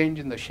is a change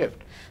in the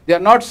shift. They are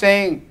not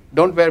saying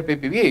don't wear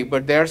PPE,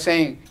 but they are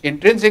saying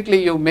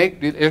intrinsically you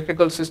make the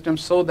electrical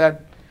systems so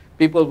that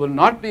people will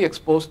not be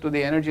exposed to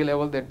the energy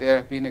level that they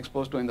have been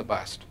exposed to in the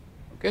past.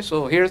 Okay,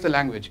 so here's the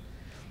language.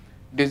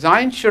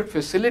 Design should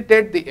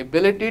facilitate the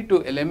ability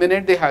to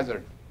eliminate the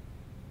hazard.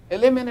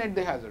 Eliminate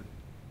the hazard.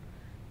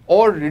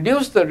 Or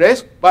reduce the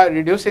risk by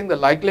reducing the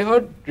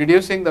likelihood,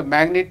 reducing the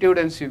magnitude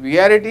and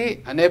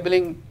severity,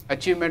 enabling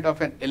achievement of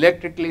an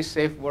electrically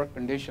safe work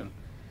condition.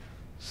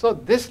 So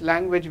this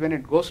language, when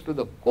it goes to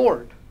the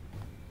court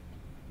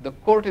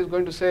is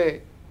going to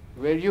say,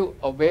 were you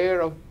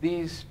aware of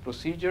these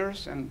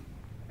procedures and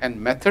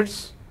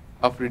methods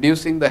of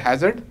reducing the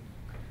hazard?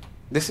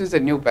 This is a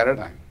new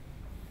paradigm.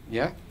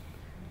 Yeah?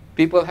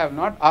 People have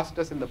not asked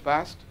us in the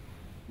past,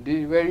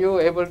 were you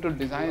able to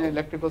design an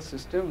electrical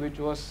system which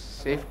was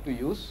safe to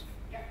use?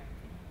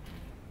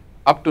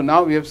 Up to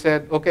now we have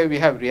said, okay, we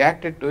have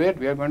reacted to it,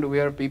 we are going to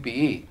wear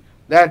PPE.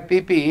 That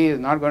PPE is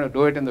not going to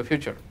do it in the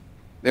future.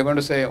 They're going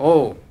to say,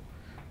 oh,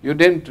 you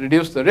didn't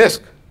reduce the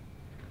risk.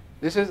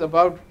 This is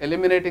about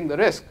eliminating the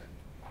risk.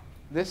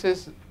 This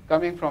is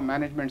coming from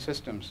management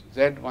systems,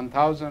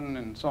 Z1000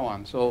 and so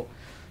on. So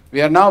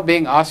we are now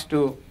being asked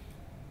to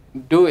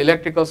do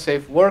electrical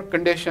safe work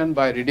condition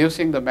by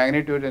reducing the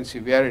magnitude and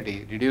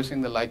severity, reducing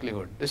the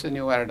likelihood. This is a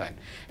new paradigm.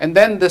 And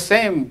then the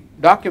same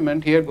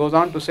document here goes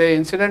on to say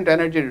incident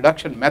energy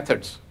reduction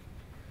methods.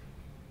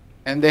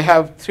 And they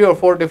have 3 or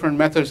 4 different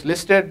methods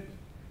listed.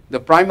 The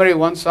primary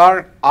ones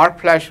are arc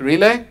flash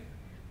relay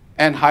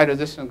and high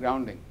resistance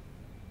grounding.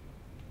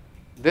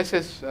 This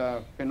is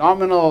a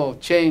phenomenal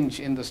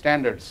change in the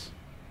standards.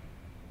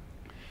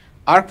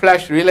 Arc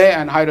flash relay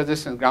and high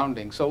resistance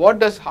grounding. So what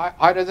does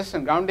high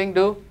resistance grounding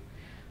do?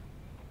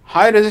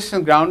 High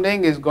resistance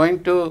grounding is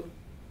going to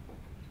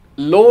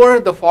lower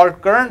the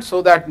fault current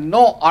so that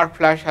no arc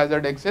flash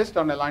hazard exists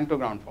on a line to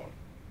ground fault.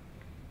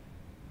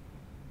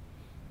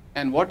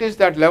 And what is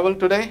that level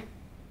today?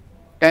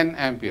 10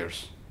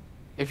 amperes.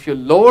 If you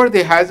lower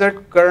the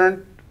hazard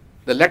current,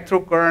 the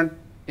electric current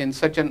in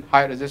such a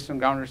high resistance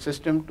grounded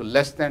system to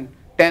less than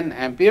 10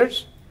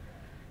 amperes,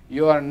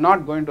 you are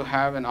not going to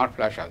have an arc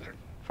flash hazard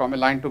from a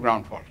line to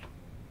ground fault.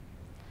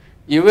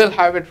 You will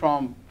have it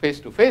from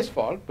phase to phase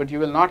fault, but you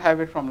will not have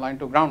it from line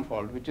to ground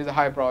fault, which is a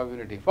high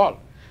probability fault.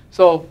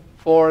 So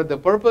for the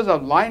purpose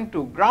of line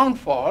to ground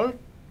fault,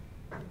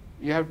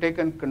 you have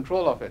taken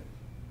control of it.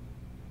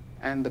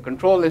 And the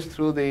control is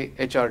through the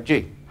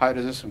HRG, high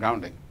resistance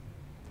grounding.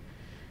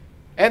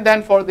 And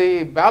then for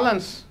the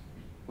balance,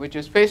 which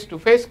is phase to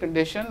phase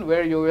condition,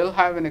 where you will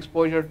have an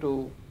exposure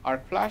to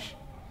arc flash,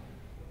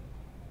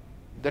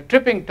 the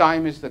tripping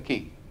time is the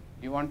key.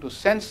 You want to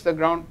sense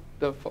the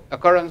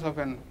occurrence of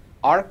an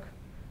arc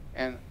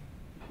and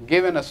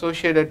give an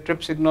associated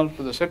trip signal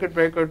to the circuit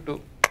breaker to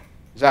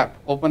zap,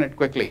 open it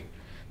quickly.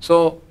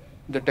 So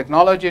the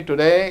technology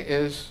today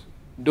is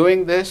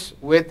doing this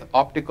with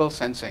optical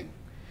sensing.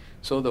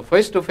 So the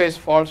face-to-face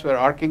faults where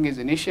arcing is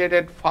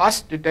initiated,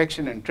 fast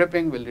detection and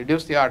tripping will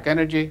reduce the arc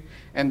energy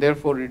and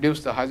therefore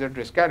reduce the hazard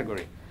risk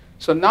category.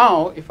 So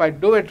now if I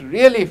do it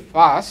really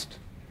fast,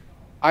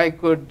 I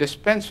could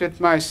dispense with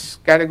my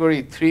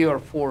category 3 or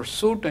 4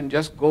 suit and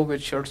just go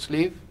with shirt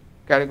sleeve,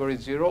 category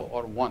 0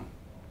 or 1.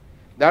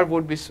 That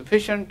would be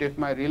sufficient if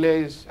my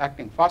relay is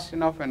acting fast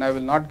enough and I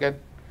will not get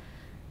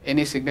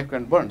any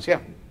significant burns. Yeah.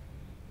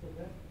 So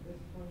this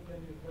one can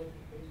be applied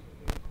to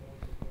face-to-face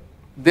faults?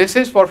 This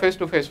is for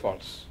face-to-face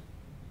faults.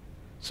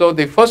 So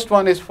the first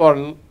one is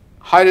for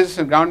high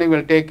resistance grounding,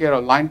 will take care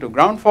of line to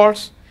ground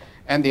faults,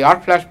 and the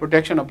arc flash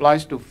protection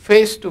applies to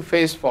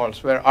face-to-face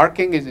faults where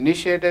arcing is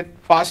initiated,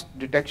 fast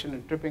detection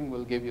and tripping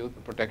will give you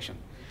the protection.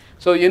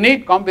 So you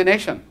need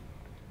combination.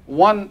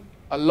 One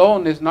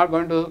alone is not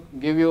going to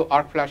give you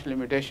arc flash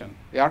limitation.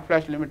 The arc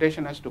flash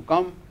limitation has to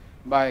come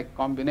by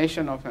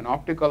combination of an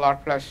optical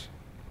arc flash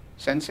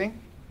sensing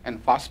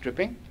and fast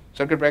tripping.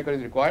 Circuit breaker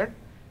is required,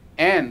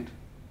 and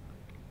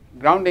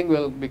grounding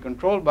will be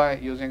controlled by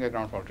using a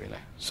ground fault relay.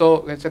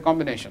 So it's a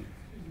combination.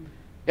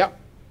 Yeah.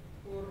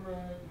 For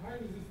high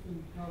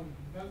resistance ground,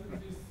 doesn't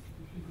this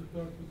defeat the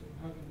purpose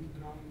of having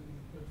ground in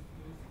the first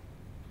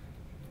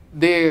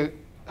place? The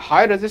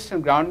high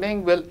resistance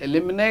grounding will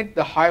eliminate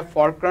the high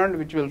fault current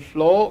which will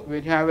flow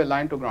when you have a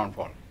line to ground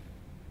fault.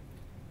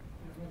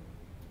 Yeah,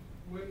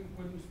 but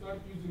when we start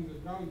using the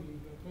grounding,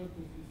 the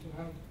purpose is to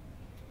have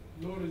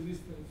low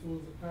resistance so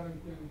the current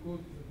can go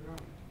to the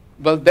ground.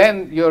 Well,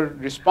 then your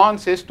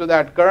response is to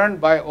that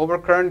current by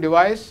overcurrent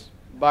device,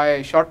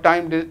 by short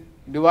time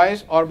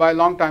device, or by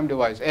long time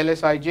device,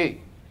 LSIG.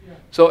 Yeah.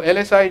 So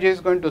LSIG is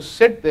going to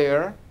sit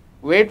there,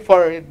 wait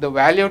for the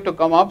value to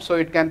come up so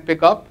it can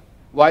pick up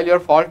while your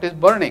fault is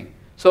burning.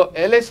 So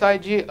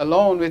LSIG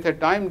alone with a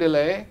time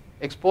delay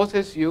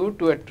exposes you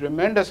to a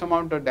tremendous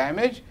amount of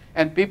damage,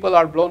 and people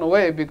are blown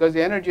away because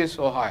the energy is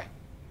so high.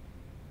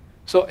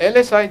 So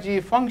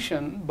LSIG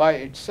function by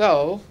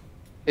itself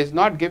is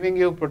not giving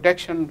you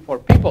protection for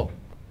people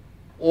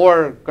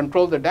or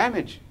control the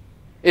damage.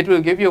 It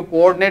will give you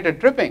coordinated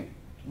tripping,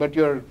 but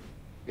your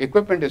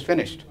equipment is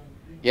finished.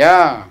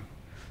 Yeah.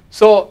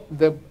 So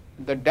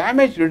the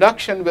damage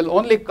reduction will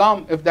only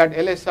come if that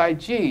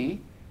LSIG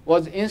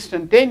was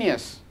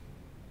instantaneous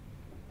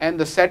and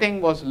the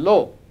setting was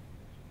low,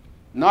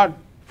 not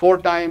 4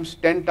 times,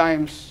 10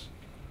 times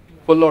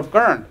full load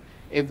current.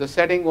 If the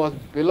setting was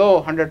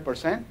below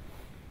 100%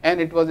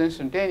 and it was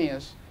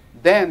instantaneous,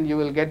 then you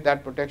will get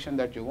that protection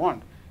that you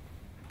want,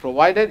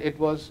 provided it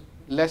was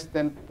less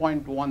than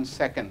 0.1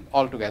 second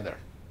altogether,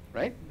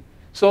 right?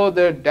 So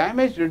the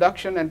damage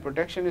reduction and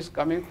protection is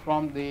coming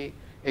from the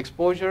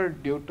exposure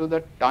due to the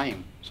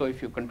time. So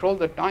if you control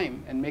the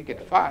time and make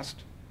it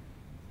fast,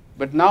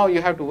 but now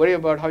you have to worry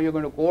about how you're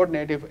going to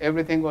coordinate if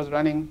everything was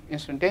running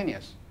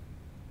instantaneous.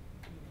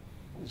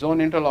 Zone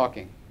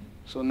interlocking.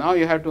 So now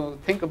you have to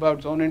think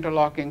about zone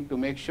interlocking to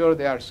make sure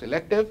they are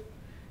selective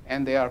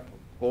and they are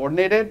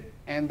coordinated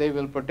and they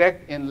will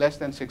protect in less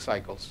than 6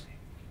 cycles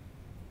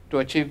to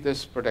achieve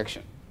this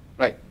protection,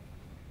 right?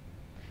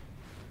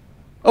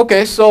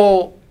 Okay,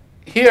 so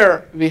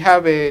here we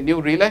have a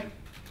new relay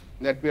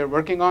that we are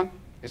working on.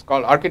 It's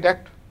called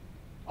Architect,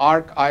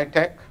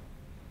 ArcITech.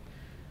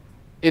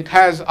 It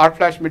has arc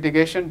flash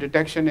mitigation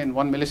detection in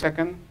 1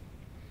 millisecond,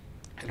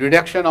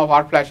 reduction of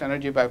arc flash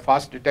energy by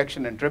fast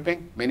detection and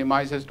tripping,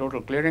 minimizes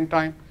total clearing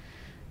time,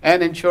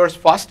 and ensures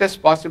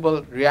fastest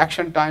possible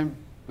reaction time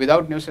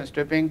without nuisance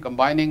tripping,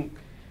 combining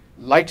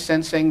light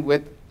sensing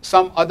with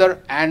some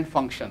other AND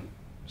function.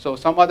 So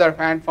some other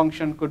AND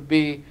function could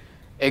be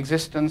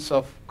existence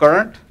of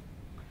current,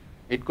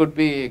 it could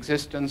be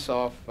existence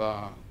of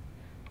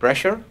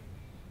pressure,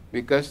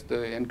 because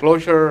the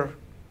enclosure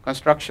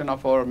construction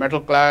of our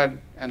metal clad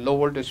and low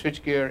voltage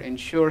switchgear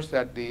ensures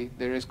that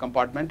there is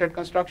compartmented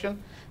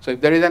construction. So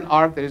if there is an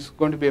arc, there is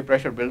going to be a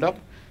pressure buildup.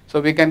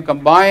 So we can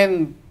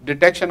combine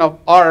detection of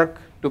arc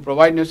to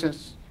provide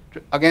nuisance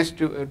against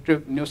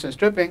nuisance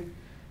tripping,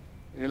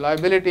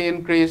 reliability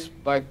increase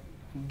by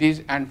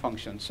these AND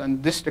functions.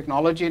 And this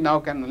technology now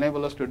can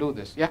enable us to do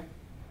this. Yeah?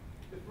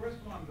 The first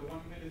one, the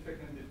 1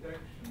 millisecond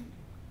detection,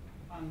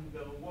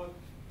 under what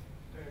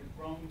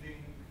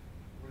grounding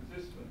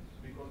resistance?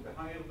 Because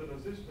the higher the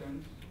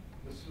resistance,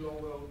 the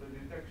slower the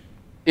detection.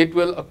 It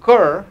will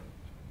occur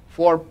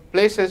for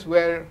places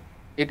where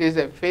it is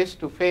a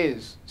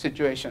face-to-phase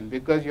situation,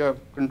 because you have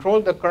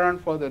controlled the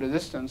current for the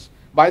resistance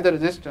by the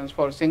resistance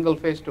for single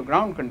phase to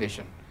ground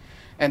condition.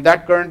 And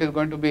that current is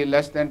going to be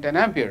less than 10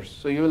 amperes.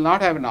 So you will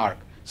not have an arc.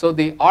 So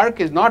the arc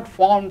is not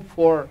formed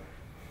for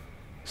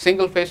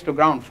single phase to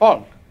ground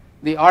fault.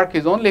 The arc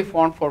is only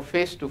formed for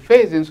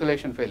face-to-phase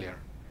insulation failure.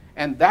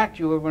 And that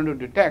you are going to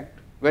detect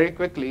very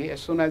quickly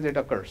as soon as it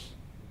occurs.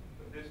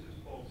 But this is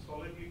for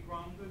solidly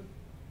grounded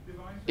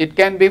devices? It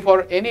can be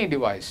for any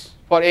device,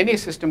 for any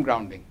system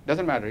grounding.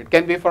 Doesn't matter. It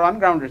can be for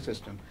ungrounded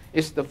system.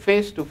 It's the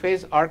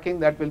face-to-phase arcing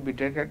that will be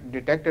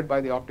detected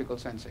by the optical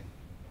sensing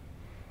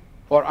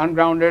for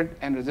ungrounded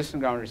and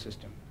resistant grounded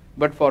system.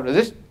 But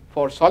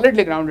for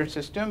solidly grounded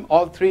system,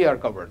 all 3 are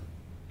covered.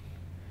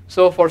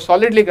 So for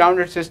solidly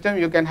grounded system,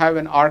 you can have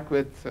an arc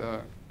with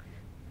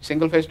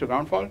single phase to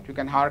ground fault. You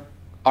can have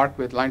arc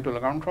with line to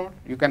ground fault.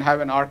 You can have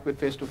an arc with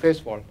face-to-phase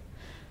fault.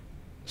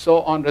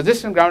 So on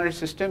resistant grounded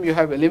system, you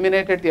have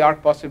eliminated the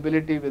arc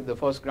possibility with the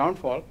first ground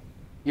fault.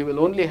 You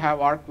will only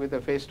have arc with a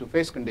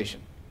face-to-phase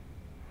condition.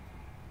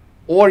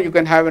 Or you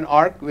can have an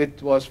arc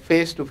which was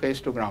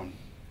face-to-phase to ground.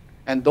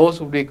 And those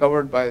would be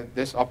covered by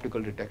this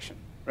optical detection,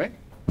 right?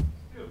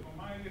 Still, from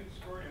my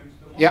experience,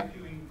 the Yeah. moment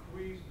you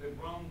increase the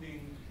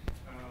grounding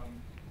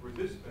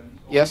resistance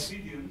or Yes.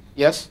 impedance,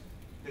 Yes?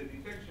 the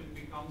detection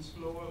becomes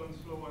slower and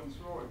slower and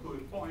slower to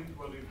a point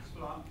where it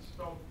stops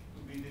to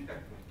be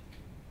detected.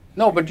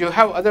 No, but you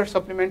have other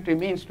supplementary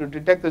means to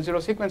detect the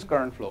zero sequence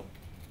current flow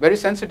very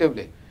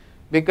sensitively.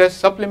 Because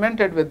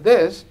supplemented with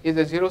this is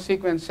a zero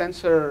sequence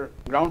sensor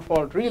ground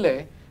fault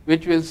relay,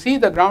 which will see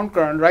the ground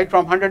current right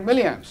from 100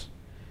 milliamps.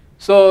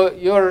 So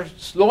your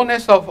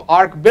slowness of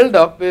arc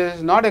buildup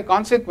is not a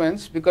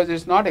consequence, because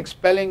it's not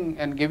expelling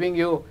and giving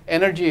you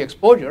energy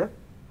exposure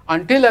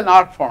until an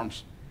arc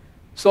forms.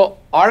 So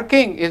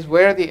arcing is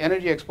where the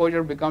energy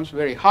exposure becomes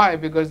very high,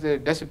 because the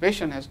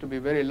dissipation has to be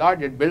very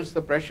large. It builds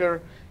the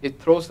pressure, it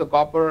throws the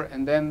copper,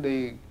 and then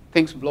the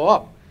things blow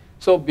up.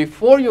 So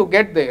before you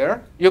get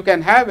there, you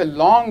can have a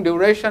long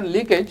duration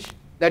leakage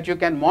that you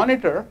can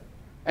monitor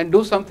and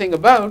do something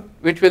about,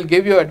 which will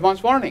give you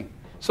advance warning.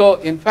 So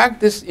in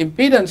fact, this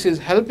impedance is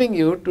helping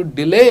you to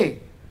delay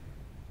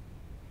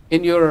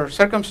in your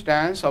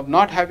circumstance of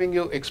not having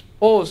you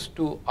exposed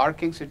to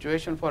arcing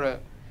situation for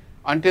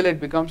until it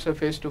becomes a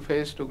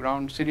face-to-phase to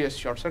ground serious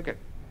short circuit.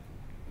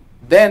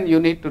 Then you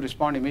need to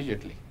respond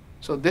immediately.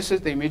 So this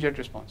is the immediate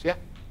response. Yeah?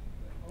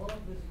 All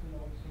of this can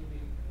also be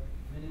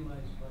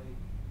minimized by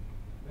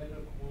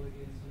better quality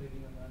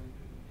insulating and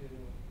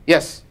non-material.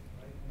 Yes.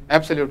 Right?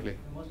 Absolutely.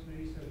 There must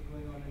be research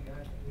going on in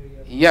that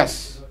area.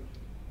 Yes.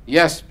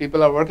 Yes,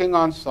 people are working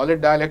on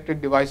solid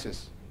dielectric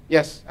devices.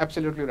 Yes,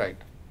 absolutely right.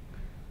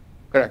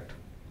 Correct.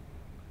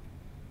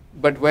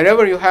 But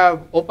wherever you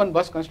have open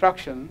bus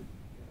construction,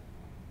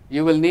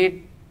 you will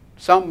need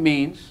some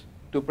means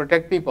to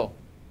protect people,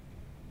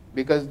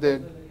 because So the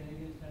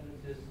Canadian standard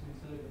says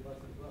insulated bus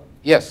as well.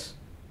 yes,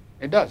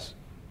 it does.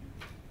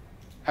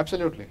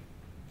 Absolutely.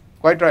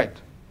 Quite right.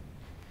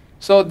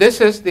 So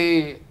this is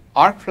the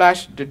arc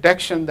flash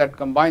detection that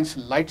combines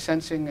light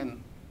sensing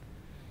and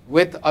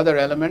with other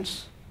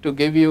elements to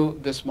give you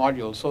this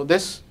module. So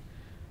this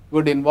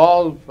would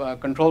involve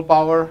control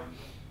power,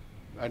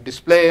 a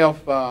display of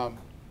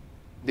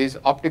these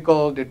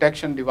optical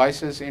detection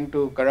devices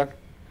into correct,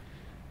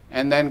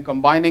 and then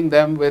combining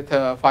them with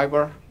a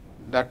fiber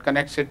that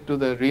connects it to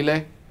the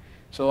relay.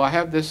 So I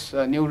have this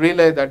new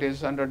relay that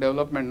is under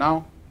development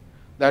now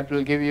that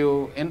will give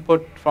you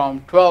input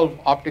from 12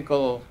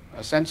 optical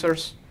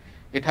sensors.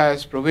 It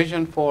has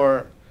provision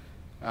for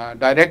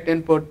direct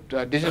input,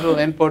 digital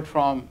input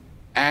from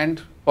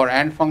for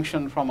AND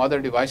function from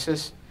other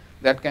devices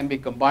that can be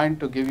combined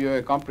to give you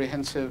a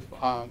comprehensive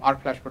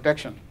arc flash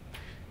protection.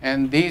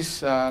 And these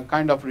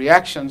kind of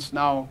reactions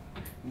now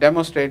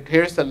demonstrate,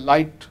 here's the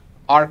light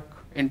arc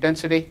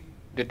intensity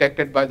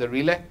detected by the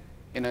relay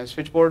in a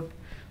switchboard.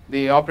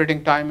 The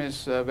operating time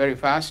is very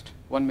fast,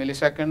 1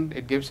 millisecond.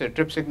 It gives a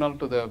trip signal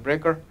to the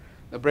breaker.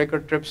 The breaker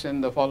trips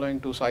in the following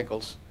 2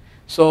 cycles.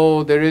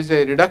 So there is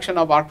a reduction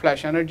of arc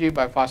flash energy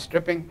by fast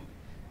tripping.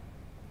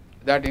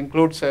 That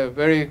includes a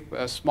very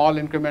small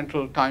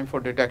incremental time for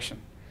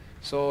detection.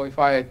 So if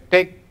I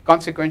take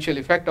consequential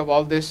effect of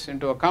all this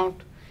into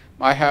account,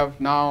 I have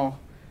now,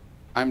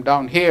 I'm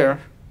down here,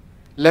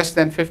 less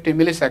than 50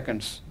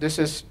 milliseconds. This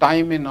is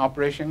time in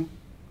operation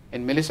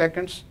in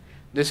milliseconds.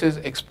 This is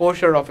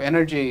exposure of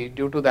energy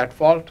due to that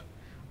fault,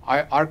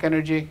 arc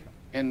energy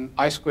in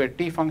I squared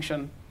T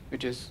function,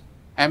 which is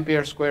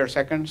ampere square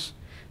seconds.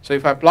 So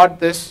if I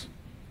plot this,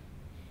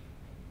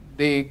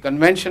 the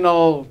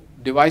conventional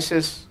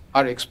devices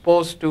are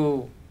exposed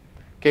to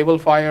cable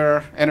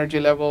fire energy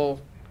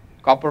level,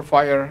 copper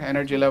fire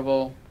energy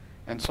level,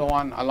 and so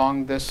on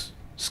along this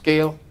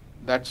scale.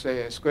 That's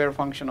a square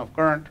function of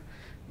current.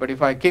 But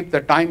if I keep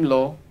the time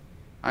low,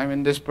 I'm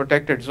in this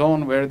protected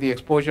zone where the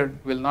exposure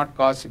will not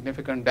cause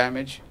significant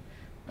damage.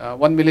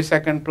 1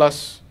 millisecond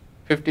plus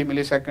 50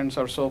 milliseconds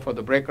or so for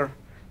the breaker.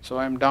 So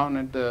I'm down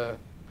at the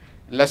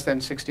less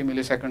than 60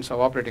 milliseconds of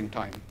operating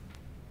time.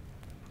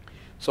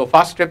 So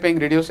fast tripping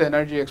reduces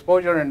energy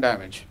exposure and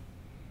damage.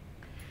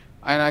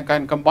 And I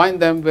can combine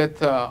them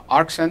with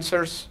arc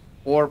sensors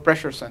or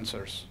pressure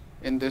sensors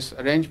in this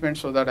arrangement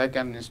so that I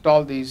can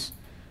install these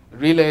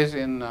relays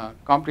in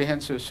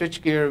comprehensive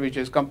switchgear, which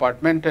is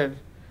compartmented,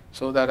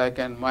 so that I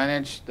can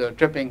manage the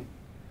tripping.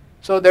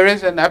 So there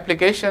is an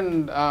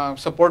application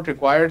support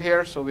required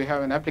here. So we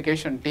have an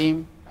application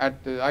team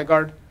at the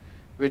I-Gard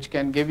which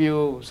can give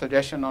you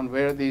suggestion on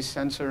where these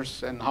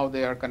sensors and how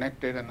they are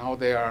connected and how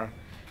they are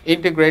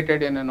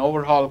integrated in an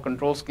overhaul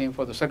control scheme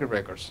for the circuit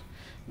breakers.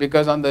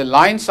 Because on the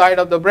line side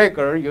of the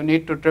breaker, you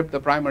need to trip the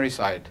primary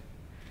side.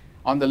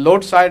 On the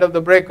load side of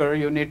the breaker,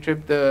 you need to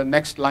trip the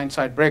next line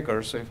side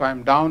breaker. So if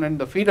I'm down in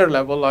the feeder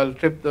level, I'll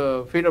trip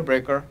the feeder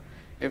breaker.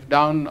 If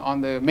down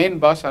on the main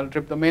bus, I'll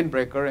trip the main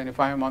breaker. And if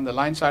I'm on the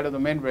line side of the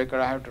main breaker,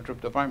 I have to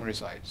trip the primary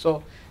side.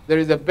 So there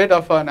is a bit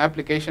of an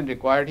application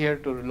required here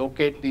to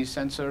locate these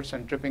sensors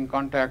and tripping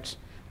contacts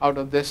out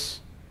of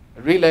this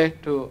relay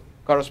to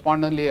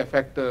correspondingly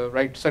affect the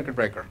right circuit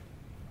breaker.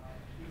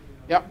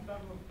 Yeah.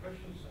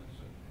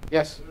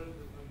 Yes.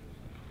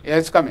 Yeah,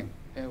 it's coming.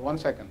 1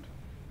 second.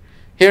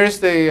 Here is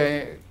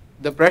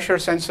the pressure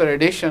sensor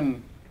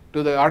addition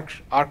to the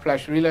arc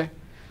flash relay.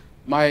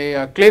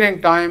 My clearing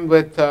time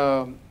with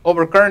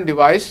overcurrent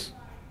device,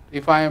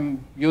 if I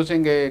am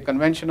using a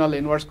conventional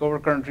inverse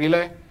overcurrent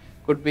relay,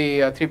 could be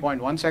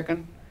 3.1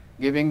 second,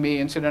 giving me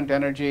incident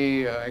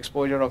energy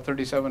exposure of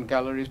 37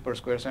 calories per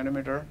square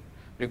centimeter,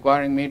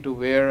 requiring me to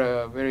wear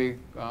a very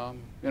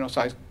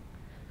size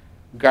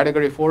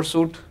category 4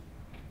 suit.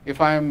 If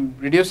I am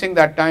reducing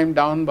that time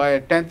down by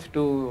a tenth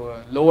to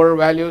lower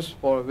values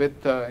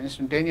with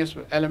instantaneous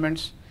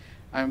elements,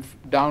 I'm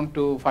down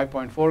to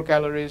 5.4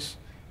 calories.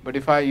 But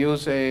if I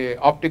use a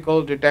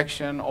optical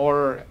detection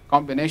or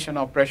combination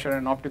of pressure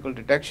and optical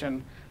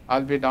detection,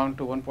 I'll be down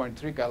to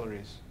 1.3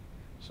 calories.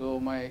 So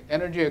my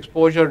energy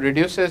exposure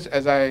reduces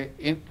as I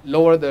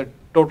lower the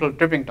total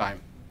tripping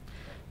time.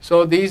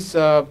 So these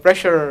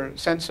pressure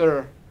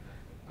sensor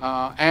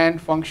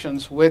and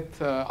functions with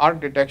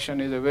arc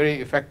detection is a very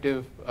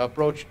effective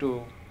approach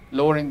to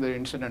lowering the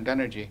incident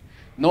energy.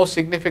 No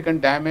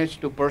significant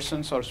damage to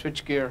persons or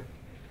switchgear.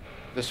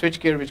 The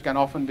switchgear which can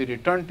often be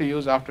returned to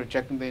use after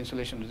checking the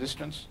insulation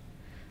resistance.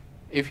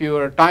 If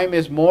your time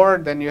is more,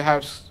 then you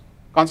have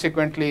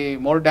consequently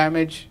more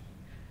damage,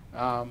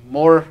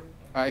 more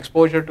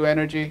exposure to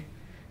energy,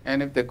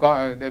 and if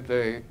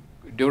the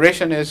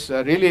duration is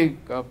really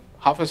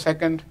half a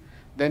second,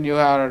 then you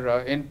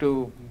are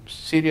into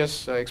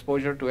serious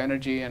exposure to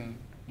energy and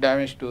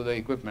damage to the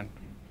equipment.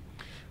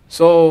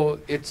 So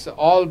it's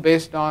all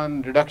based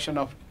on reduction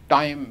of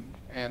time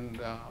and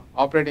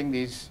operating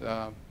these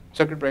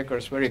circuit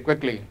breakers very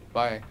quickly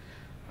by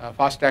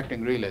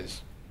fast-acting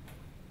relays.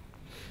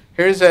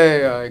 Here's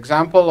an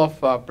example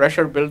of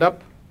pressure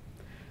buildup.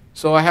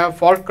 So I have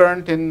fault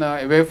current in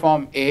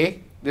waveform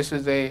A. This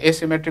is a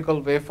asymmetrical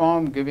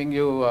waveform giving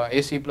you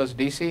AC plus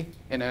DC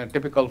in a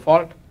typical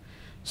fault.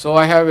 So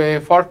I have a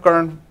fault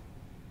current.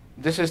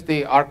 This is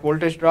the arc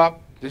voltage drop.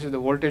 This is the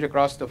voltage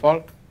across the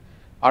fault,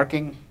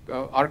 arcing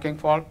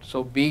fault.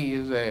 So B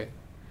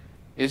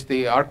is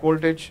the arc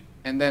voltage,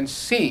 and then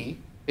C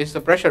is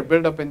the pressure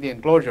buildup in the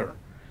enclosure.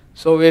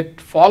 So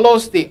it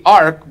follows the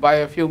arc by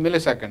a few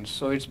milliseconds.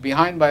 So it's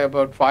behind by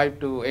about 5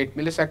 to 8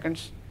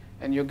 milliseconds,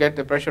 and you get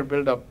the pressure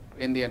buildup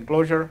in the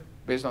enclosure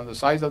based on the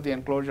size of the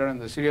enclosure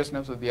and the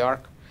seriousness of the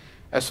arc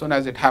as soon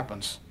as it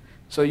happens.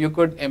 So you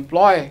could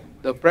employ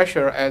the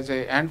pressure as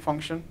a AND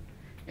function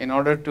in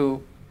order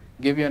to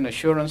give you an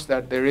assurance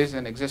that there is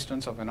an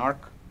existence of an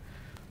arc.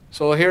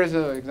 So here is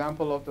an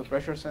example of the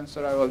pressure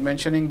sensor I was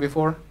mentioning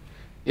before.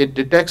 It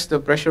detects the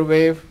pressure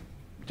wave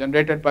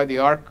generated by the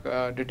arc.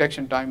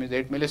 Detection time is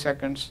 8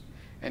 milliseconds,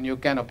 and you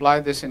can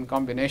apply this in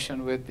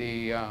combination with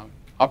the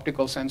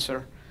optical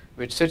sensor,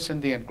 which sits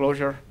in the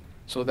enclosure,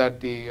 so that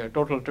the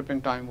total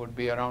tripping time would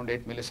be around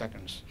 8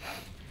 milliseconds.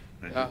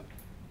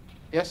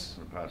 Yes?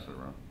 We'll pass it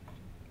around.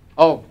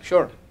 Oh,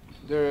 sure.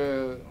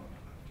 There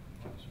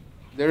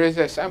is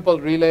a sample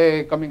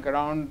relay coming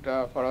around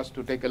for us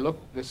to take a look.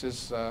 This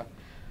is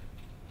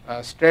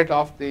straight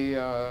off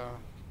the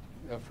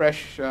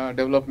fresh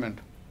development.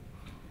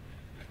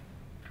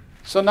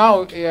 So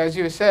now, as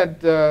you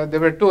said, there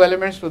were two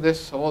elements to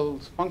this whole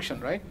function,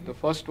 right? The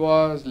first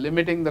was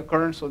limiting the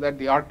current so that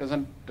the arc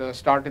doesn't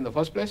start in the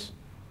first place.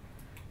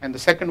 And the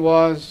second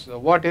was,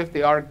 what if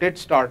the arc did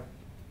start?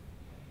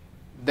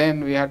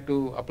 Then we had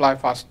to apply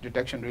fast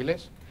detection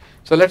relays.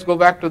 So let's go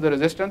back to the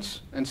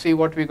resistance and see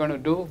what we're going to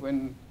do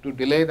to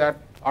delay that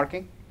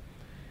arcing.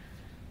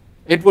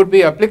 It would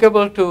be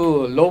applicable to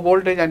low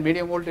voltage and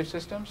medium voltage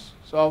systems.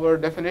 So our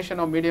definition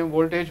of medium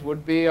voltage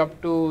would be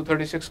up to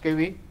 36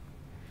 kV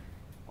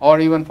or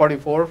even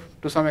 44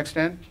 to some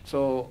extent,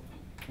 so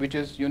which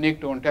is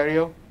unique to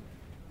Ontario.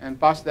 And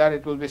past that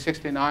it will be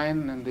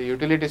 69, and the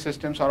utility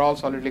systems are all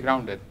solidly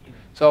grounded.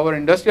 So our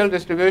industrial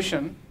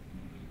distribution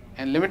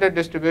and limited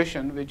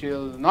distribution, which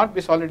will not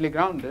be solidly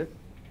grounded,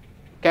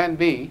 can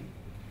be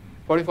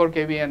 44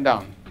 kV and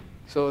down.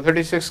 So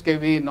 36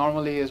 kV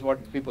normally is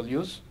what people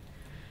use.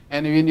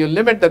 And when you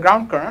limit the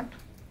ground current,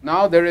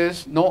 now there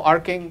is no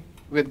arcing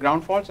with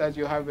ground faults as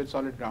you have with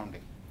solid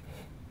grounding,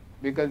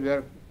 because we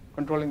are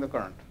controlling the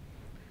current.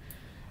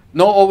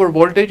 No over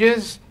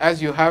voltages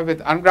as you have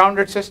with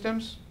ungrounded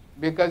systems,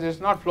 because it's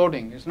not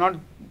floating, it's not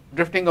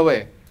drifting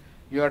away.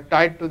 You are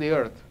tied to the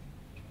earth.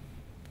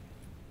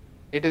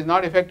 It is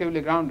not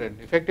effectively grounded.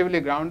 Effectively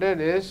grounded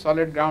is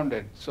solid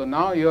grounded. So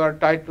now you are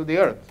tied to the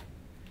earth.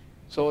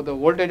 So the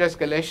voltage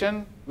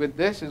escalation with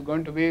this is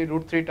going to be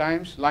 √3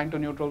 times line to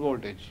neutral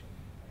voltage.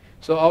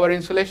 So our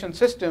insulation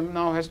system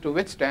now has to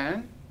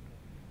withstand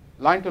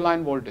line to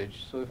line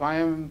voltage. So if I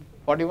am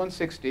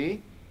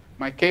 4160,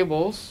 my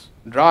cables,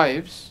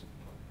 drives,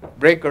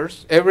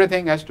 breakers,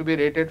 everything has to be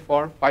rated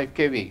for 5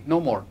 kV,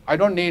 no more. I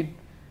don't need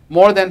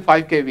more than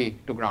 5 kV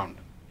to ground,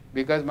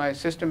 because my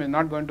system is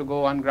not going to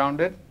go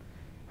ungrounded,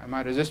 and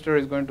my resistor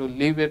is going to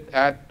leave it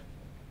at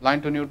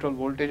line to neutral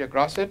voltage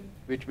across it,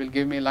 which will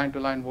give me line to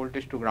line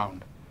voltage to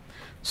ground.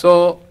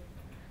 So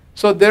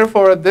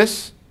therefore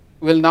this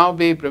will now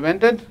be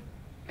prevented,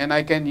 and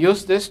I can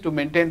use this to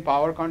maintain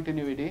power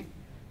continuity.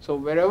 So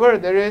wherever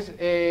there is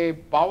a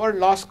power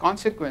loss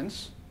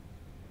consequence,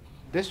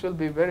 this will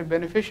be very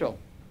beneficial,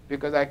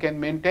 because I can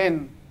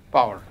maintain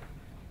power.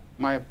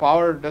 My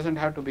power doesn't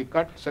have to be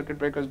cut, circuit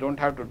breakers don't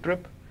have to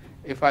trip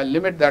if I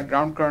limit that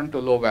ground current to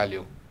low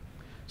value.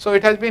 So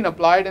it has been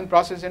applied in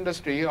process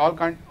industry, all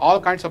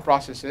kinds of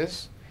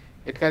processes.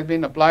 It has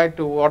been applied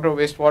to water,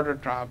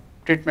 wastewater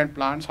treatment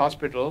plants,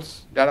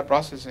 hospitals, data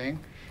processing.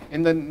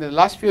 In the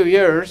last few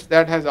years,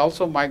 that has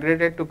also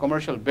migrated to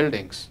commercial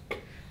buildings.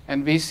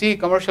 And we see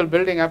commercial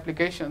building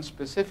applications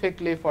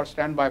specifically for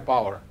standby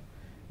power,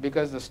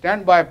 because the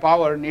standby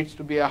power needs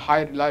to be a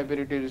high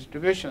reliability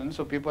distribution.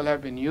 So people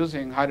have been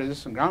using high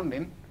resistance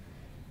grounding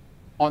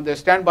on their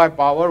standby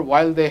power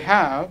while they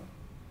have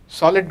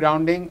solid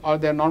grounding or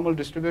their normal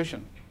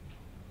distribution.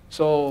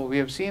 So we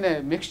have seen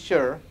a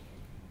mixture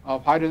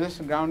of high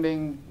resistance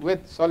grounding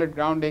with solid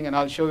grounding, and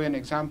I'll show you an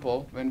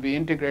example when we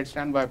integrate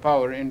standby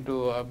power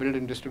into a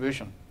building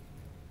distribution.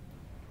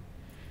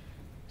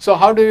 So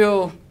how do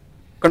you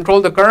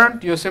control the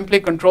current? You simply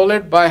control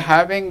it by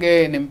having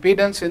an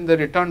impedance in the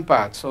return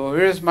path. So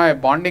here is my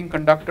bonding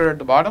conductor at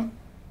the bottom,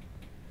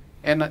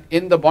 and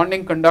in the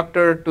bonding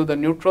conductor to the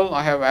neutral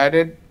I have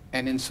added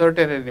and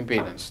inserted an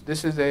impedance.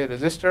 This is a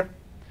resistor.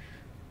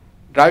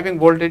 Driving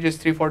voltage is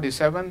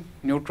 347,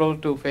 neutral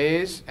to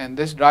phase, and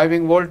this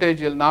driving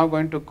voltage is now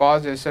going to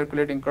cause a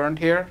circulating current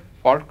here,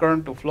 fault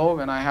current to flow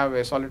when I have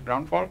a solid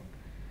ground fault,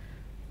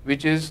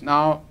 which is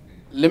now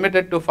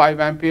limited to 5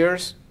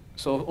 amperes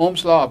So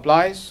Ohm's law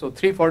applies. So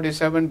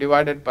 347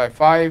 divided by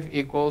 5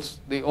 equals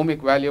the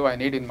ohmic value I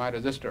need in my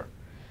resistor.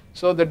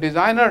 So the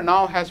designer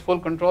now has full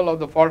control of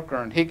the fault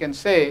current. He can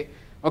say,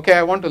 okay,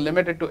 I want to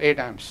limit it to 8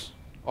 amps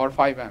or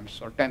 5 amps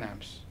or 10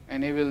 amps.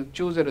 And he will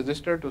choose a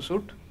resistor to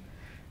suit.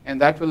 And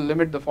that will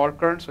limit the fault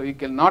current. So he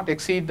cannot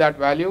exceed that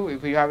value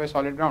if you have a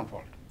solid ground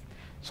fault.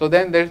 So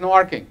then there is no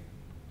arcing.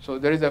 So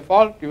there is a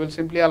fault, you will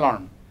simply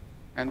alarm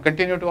and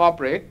continue to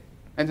operate.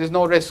 And there is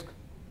no risk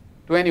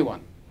to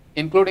anyone,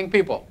 including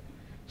people.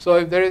 So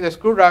if there is a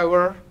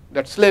screwdriver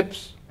that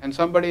slips and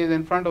somebody is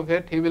in front of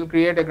it, he will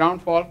create a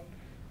ground fault.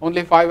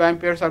 Only 5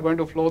 amperes are going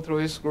to flow through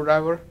his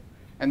screwdriver,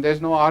 and there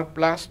is no arc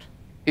blast.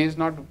 He is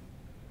not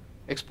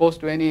exposed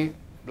to any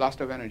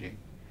blast of energy.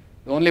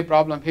 The only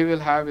problem he will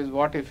have is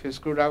what if his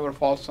screwdriver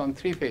falls on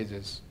 3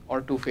 phases or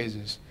 2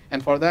 phases.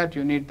 And for that,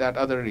 you need that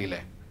other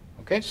relay.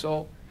 Okay,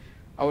 so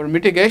our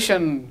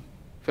mitigation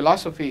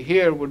philosophy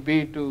here would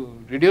be to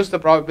reduce the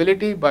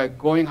probability by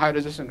going high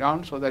resistance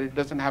ground so that it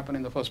doesn't happen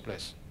in the first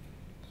place.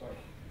 Sorry,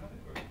 another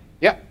question.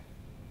 Yeah,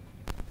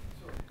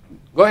 So,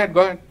 go ahead,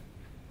 go ahead.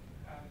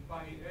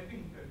 by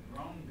adding the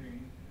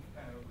grounding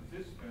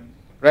resistance,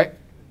 Right?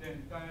 the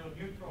entire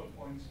neutral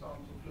point starts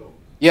to flow.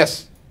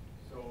 Yes,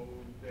 So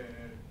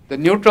the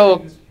neutral,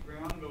 this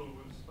triangle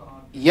will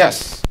start.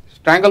 yes,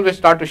 triangle will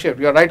start to shift.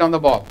 You are right on the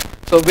ball.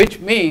 So which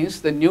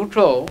means the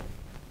neutral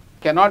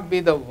cannot be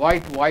the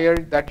white wire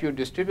that you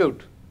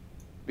distribute,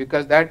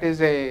 because that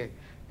is a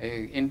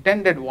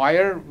intended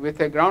wire with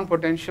a ground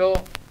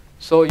potential.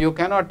 So you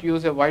cannot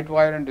use a white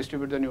wire and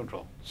distribute the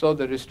neutral. So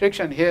the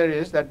restriction here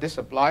is that this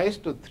applies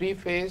to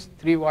 3-phase,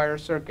 3-wire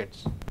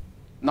circuits,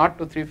 not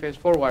to 3-phase,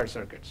 4-wire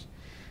circuits.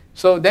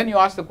 So then you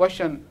ask the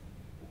question,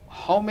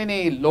 how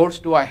many loads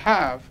do I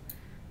have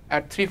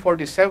at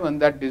 347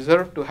 that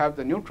deserve to have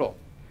the neutral?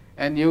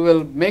 And you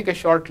will make a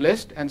short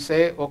list and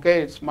say,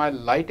 okay, it's my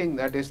lighting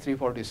that is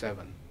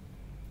 347,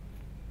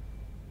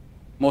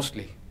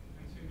 mostly,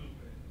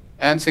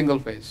 and single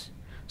phase.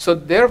 So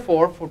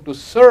therefore, to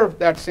serve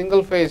that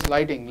single phase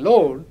lighting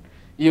load,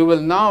 you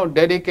will now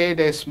dedicate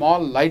a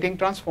small lighting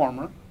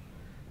transformer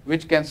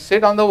which can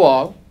sit on the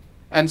wall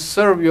and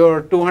serve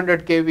your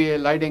 200 kVA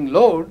lighting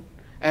load,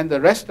 and the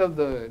rest of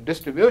the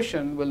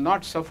distribution will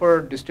not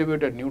suffer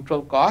distributed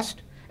neutral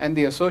cost and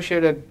the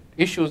associated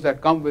issues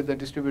that come with the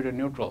distributed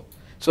neutral.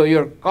 So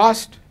your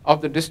cost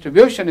of the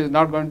distribution is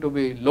not going to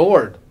be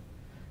lowered,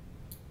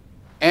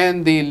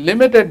 and the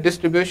limited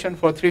distribution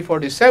for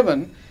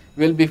 347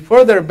 will be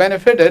further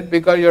benefited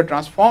because your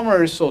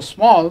transformer is so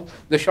small.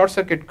 The short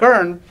circuit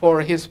current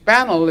for his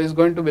panel is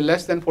going to be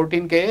less than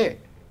 14 kA.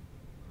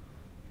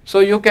 So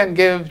you can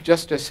give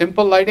just a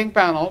simple lighting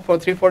panel for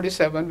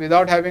 347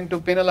 without having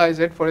to penalize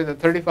it for either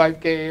 35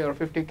 kA or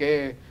 50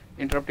 kA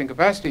interrupting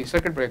capacity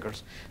circuit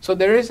breakers. So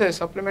there is a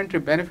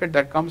supplementary benefit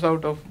that comes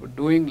out of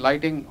doing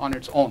lighting on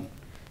its own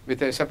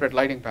with a separate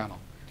lighting panel.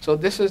 So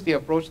this is the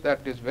approach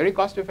that is very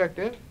cost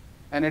effective,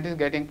 and it is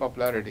getting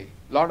popularity.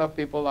 A lot of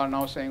people are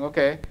now saying,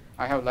 okay,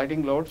 I have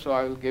lighting load, so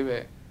I will give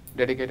a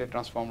dedicated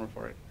transformer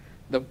for it.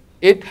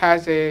 It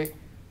has a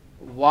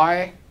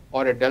Y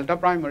or a delta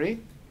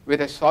primary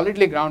with a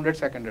solidly grounded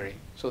secondary.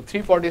 So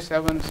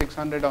 347,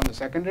 600 on the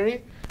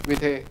secondary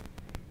with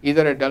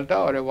either a delta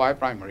or a Y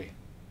primary.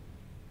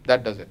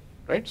 That does it,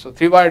 right? So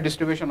 3-wire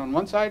distribution on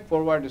one side,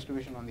 4-wire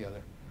distribution on the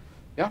other.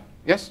 Yeah?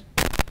 Yes?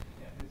 Yeah.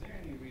 Is there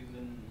any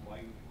reason why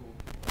you go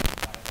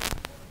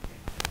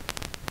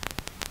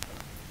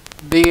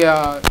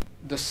for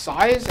The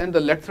size and the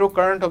let-through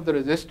current of the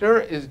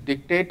resistor is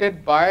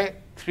dictated by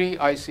 3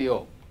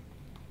 ICO.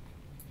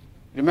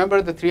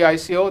 Remember the 3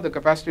 ICO, the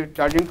capacitive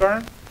charging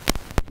current?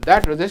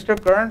 That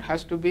resistor current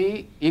has to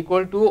be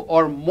equal to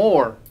or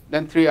more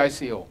than 3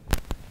 ICO.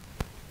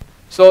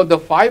 So the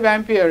 5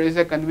 ampere is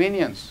a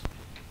convenience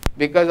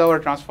because our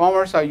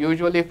transformers are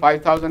usually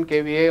 5000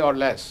 kVA or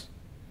less.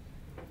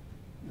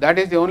 That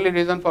is the only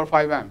reason for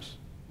 5 amps.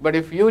 But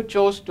if you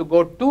chose to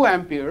go 2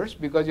 amperes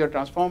because your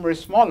transformer is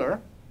smaller,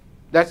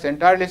 that's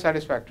entirely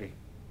satisfactory.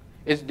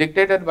 It's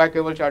dictated by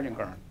cable charging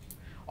current.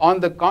 On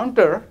the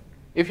counter,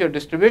 if your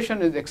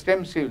distribution is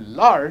extremely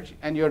large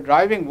and your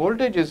driving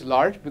voltage is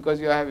large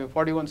because you have a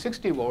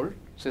 4160 volt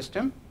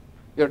system,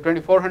 you're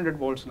 2400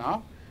 volts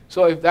now.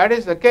 So if that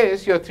is the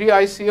case, your 3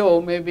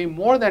 ICO may be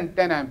more than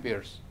 10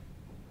 amperes.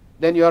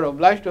 Then you are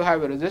obliged to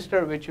have a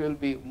resistor which will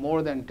be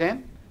more than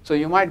 10. So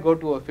you might go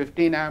to a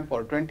 15 amp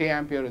or 20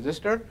 ampere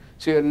resistor.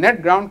 So your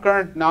net ground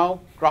current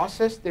now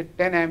crosses the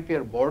 10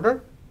 ampere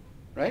border,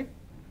 right?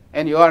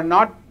 And you are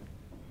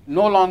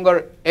no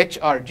longer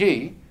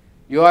HRG,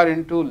 you are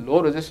into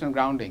low resistance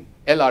grounding,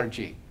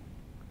 LRG.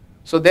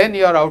 So then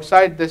you are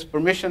outside this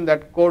permission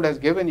that code has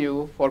given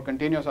you for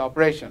continuous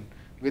operation.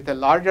 With a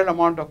larger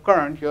amount of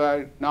current, you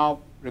are now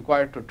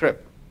required to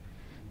trip.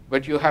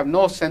 But you have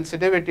no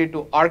sensitivity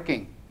to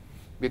arcing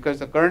because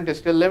the current is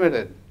still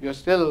limited. You're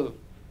still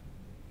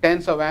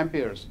tens of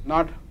amperes,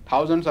 not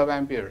thousands of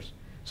amperes.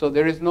 So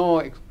there is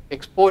no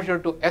exposure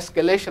to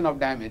escalation of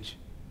damage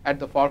at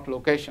the fault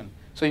location.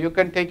 So you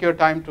can take your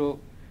time to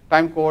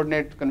time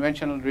coordinate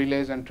conventional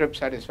relays and trip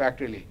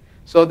satisfactorily.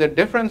 So the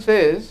difference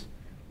is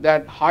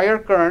that higher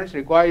currents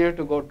require you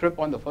to go trip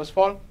on the first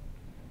fault.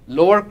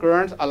 Lower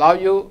currents allow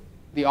you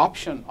the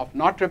option of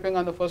not tripping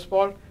on the first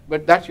fault,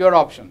 but that's your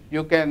option.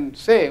 You can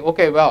say,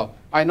 okay, well,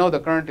 I know the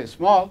current is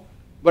small,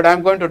 but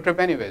I'm going to trip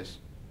anyways.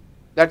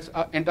 That's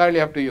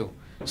entirely up to you.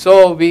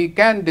 So we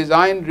can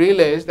design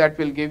relays that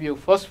will give you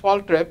first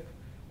fault trip,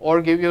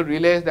 or give you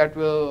relays that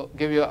will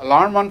give you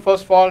alarm on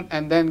first fault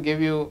and then give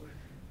you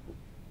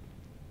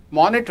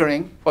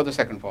monitoring for the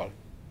second fault.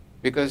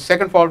 Because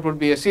second fault would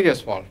be a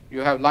serious fault. You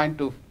have line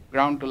to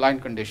ground to line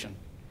condition.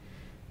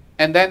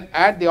 And then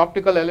add the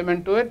optical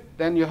element to it,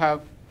 then you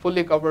have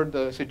fully covered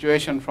the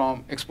situation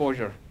from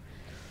exposure.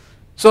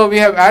 So we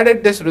have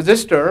added this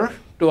resistor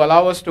to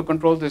allow us to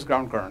control this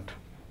ground current.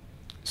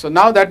 So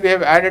now that we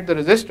have added the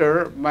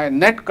resistor, my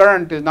net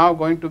current is now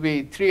going to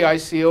be 3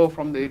 ICO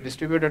from the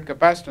distributed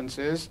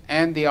capacitances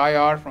and the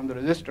IR from the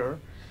resistor.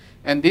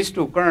 And these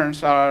two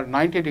currents are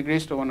 90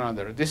 degrees to one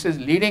another. This is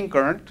leading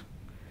current,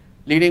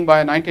 leading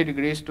by 90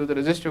 degrees to the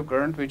resistive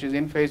current, which is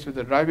in phase with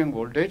the driving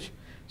voltage.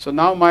 So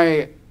now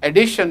my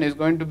addition is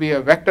going to be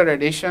a vector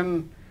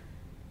addition,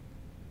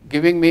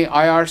 giving me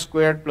IR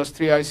squared plus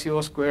 3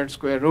 ICO squared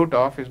square root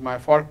of is my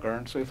fault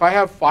current. So if I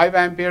have 5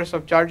 amperes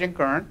of charging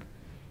current,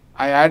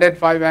 I added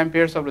 5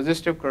 amperes of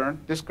resistive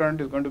current, this current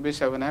is going to be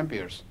 7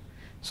 amperes.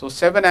 So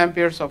 7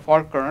 amperes of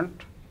fault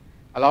current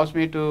allows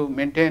me to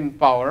maintain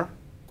power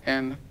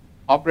and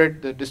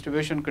operate the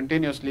distribution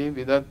continuously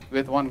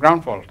with one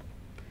ground fault.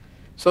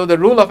 So the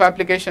rule of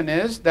application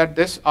is that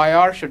this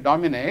IR should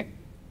dominate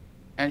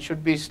and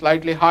should be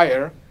slightly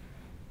higher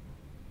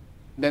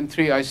than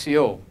 3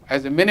 ICO.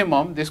 As a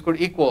minimum, this could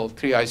equal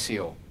 3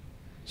 ICO.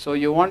 So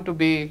you want to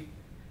be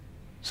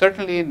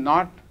certainly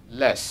not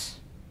less.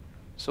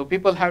 So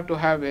people have to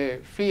have a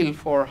feel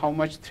for how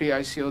much 3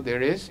 ICO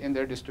there is in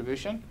their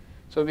distribution.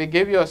 So we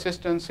give you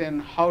assistance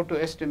in how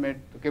to estimate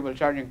the cable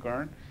charging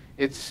current.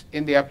 It's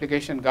in the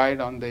application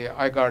guide on the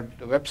I-Gard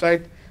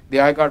website.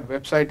 The I-Gard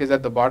website is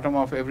at the bottom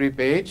of every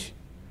page,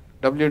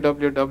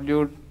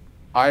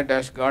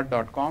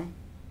 www.i-gard.com.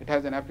 It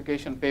has an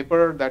application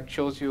paper that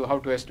shows you how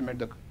to estimate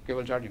the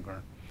cable charging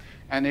current.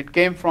 And it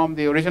came from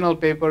the original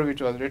paper,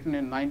 which was written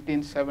in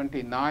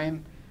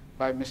 1979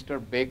 by Mr.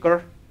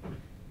 Baker.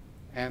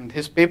 And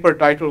his paper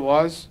title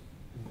was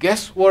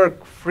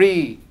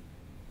Guesswork-Free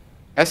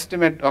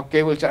Estimate of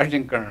Cable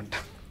Charging Current.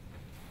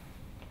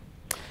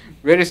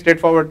 Very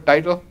straightforward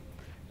title.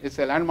 It's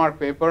a landmark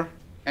paper,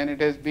 and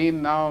it has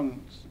been now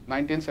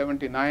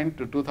 1979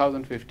 to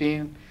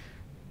 2015.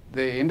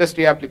 The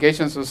Industry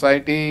Application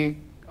Society,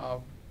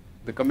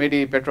 the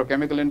committee,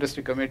 Petrochemical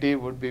Industry Committee,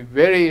 would be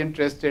very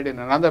interested in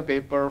another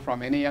paper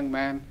from any young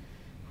man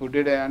who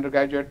did an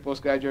undergraduate,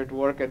 postgraduate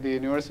work at the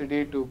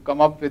university to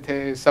come up with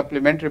a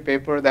supplementary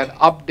paper that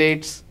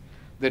updates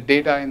the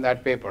data in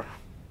that paper.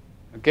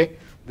 Okay?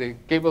 The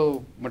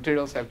cable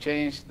materials have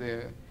changed.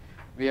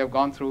 We have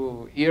gone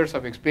through years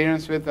of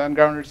experience with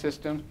ungrounded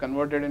systems,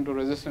 converted into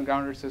resistant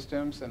grounded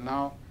systems, and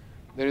now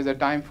there is a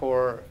time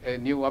for a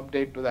new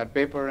update to that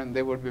paper, and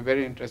they would be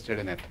very interested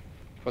in it.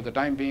 For the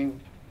time being,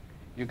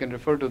 you can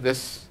refer to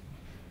this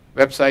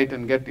website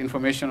and get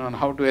information on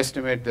how to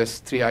estimate this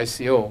 3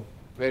 ICO,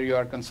 where you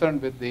are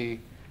concerned with the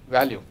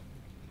value.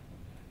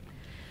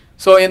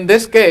 So in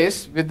this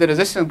case, with the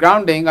resistance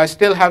grounding, I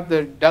still have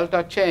the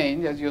delta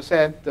change. As you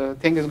said, the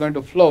thing is going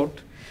to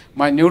float.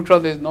 My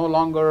neutral is no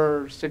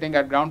longer sitting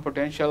at ground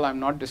potential. I'm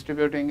not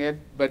distributing it,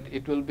 but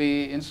it will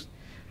be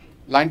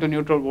line to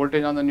neutral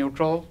voltage on the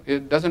neutral.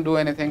 It doesn't do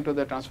anything to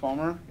the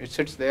transformer. It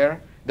sits there.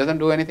 Doesn't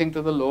do anything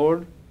to the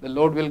load. The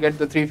load will get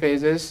the 3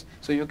 phases,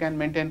 so you can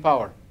maintain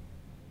power.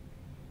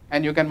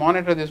 And you can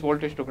monitor this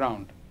voltage to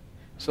ground.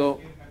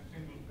 So In a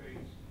single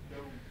phase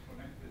load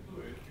connected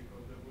to it,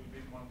 because there will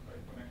be one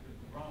side connected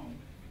to ground,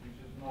 which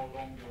is no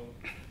longer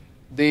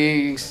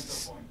the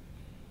center point.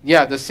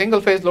 yeah, the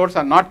single phase loads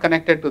are not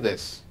connected to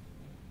this.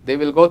 They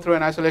will go through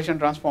an isolation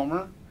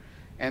transformer,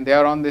 and they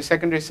are on the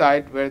secondary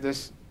side where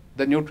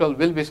the neutral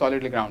will be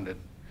solidly grounded.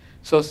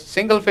 So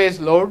single phase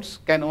loads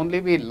can only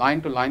be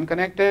line to line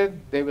connected.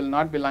 They will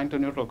not be line to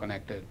neutral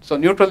connected. So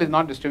neutral is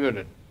not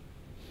distributed.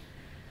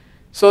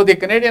 So the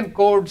Canadian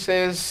code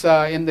says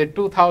in the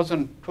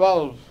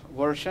 2012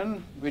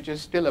 version, which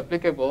is still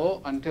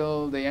applicable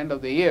until the end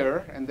of the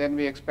year, and then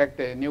we expect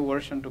a new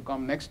version to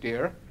come next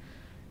year.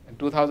 And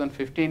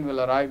 2015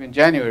 will arrive in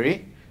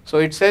January. So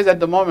it says at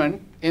the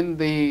moment in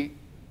the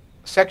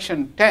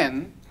section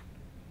 10,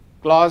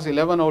 clause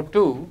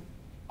 1102,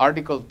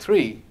 article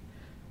 3,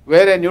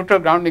 where a neutral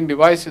grounding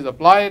device is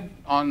applied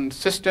on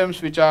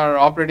systems which are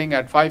operating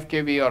at 5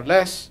 kV or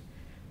less,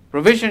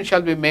 provision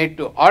shall be made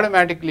to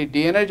automatically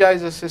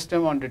de-energize the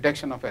system on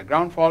detection of a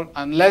ground fault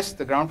unless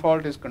the ground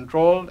fault is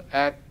controlled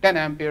at 10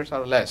 amperes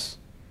or less.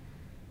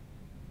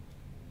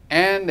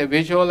 And a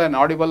visual and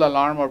audible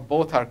alarm or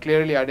both are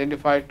clearly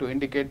identified to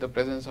indicate the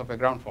presence of a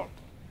ground fault.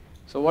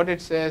 So what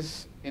it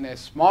says in a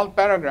small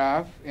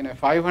paragraph in a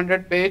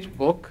 500-page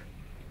book,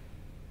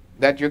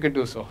 that you could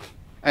do so.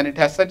 And it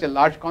has such a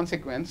large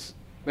consequence,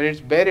 but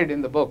it's buried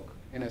in the book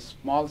in a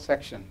small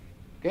section.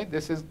 Okay,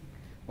 this is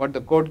what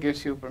the code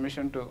gives you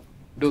permission to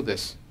do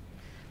this.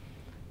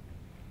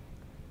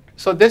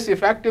 So this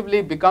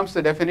effectively becomes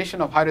the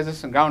definition of high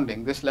resistance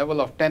grounding, this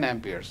level of 10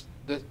 amperes.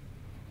 The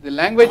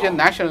language in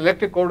National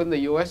Electric Code in the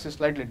US is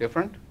slightly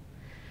different.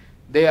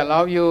 They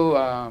allow you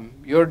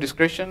your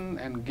discretion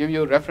and give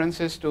you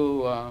references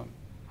to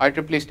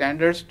IEEE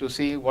standards to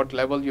see what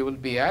level you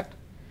will be at.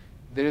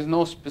 There is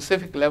no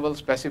specific level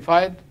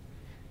specified,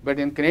 but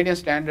in Canadian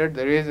standard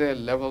there is a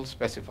level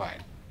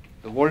specified.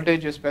 The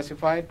voltage is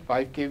specified,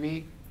 5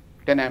 kV,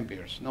 10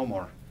 amperes, no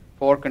more,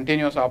 for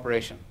continuous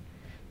operation.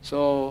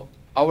 So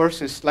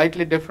ours is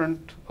slightly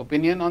different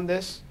opinion on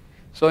this.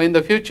 So in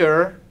the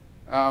future,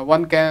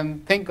 one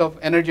can think of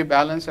energy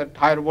balance at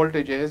higher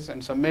voltages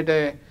and submit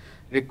a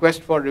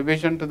request for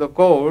revision to the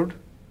code.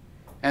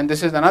 And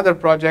this is another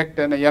project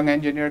and a young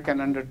engineer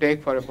can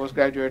undertake for a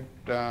postgraduate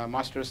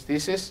master's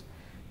thesis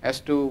as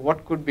to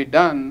what could be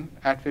done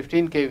at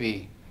 15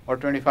 kV or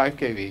 25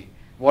 kV.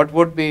 What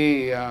would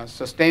be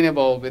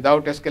sustainable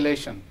without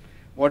escalation?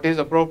 What is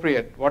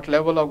appropriate? What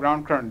level of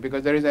ground current?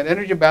 Because there is an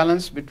energy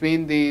balance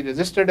between the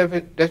resistor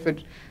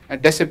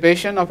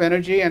dissipation of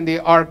energy and the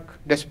arc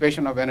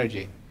dissipation of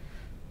energy.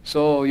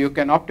 So you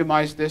can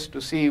optimize this to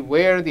see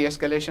where the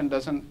escalation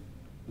doesn't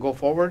go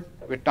forward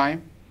with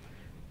time.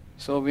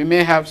 So we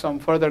may have some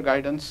further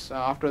guidance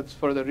after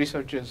further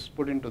research is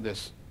put into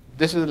this.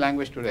 This is the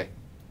language today.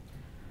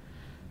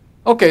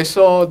 Okay,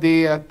 so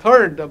the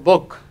third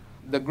book,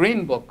 the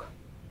green book.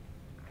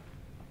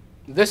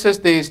 This is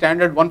the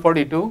standard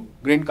 142,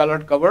 green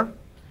colored cover.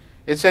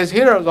 It says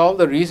here are all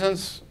the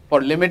reasons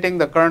for limiting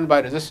the current by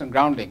resistant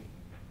grounding.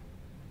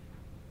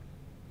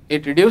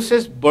 It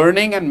reduces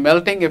burning and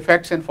melting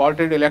effects in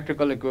faulted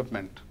electrical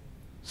equipment,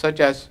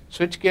 such as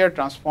switchgear,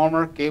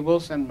 transformer,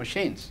 cables, and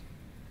machines.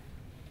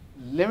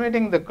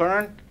 Limiting the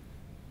current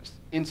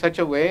in such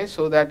a way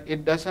so that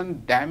it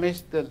doesn't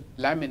damage the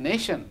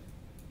lamination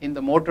in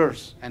the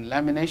motors and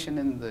lamination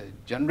in the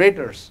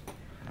generators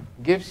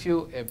gives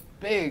you a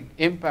big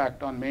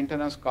impact on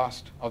maintenance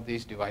cost of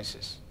these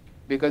devices.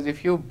 Because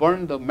if you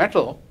burn the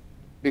metal,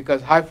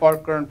 because high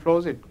fault current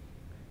flows, it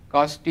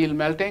causes steel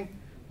melting,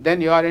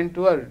 then you are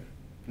into a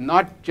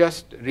not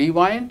just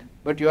rewind,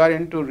 but you are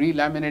into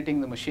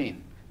relaminating the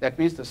machine. That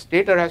means the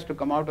stator has to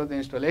come out of the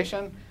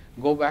installation,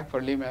 go back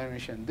for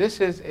lamination. This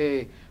is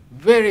a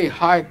very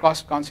high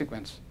cost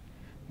consequence.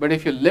 But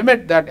if you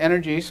limit that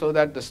energy so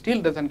that the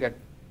steel doesn't get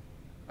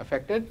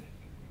affected,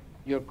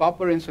 your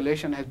copper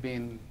insulation has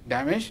been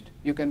damaged,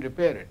 you can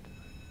repair it.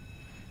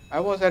 I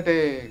was at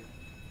a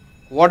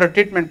water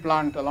treatment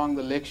plant along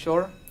the lake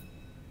shore.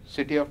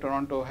 City of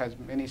Toronto has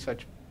many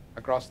such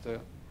across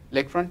the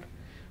lakefront.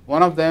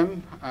 One of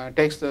them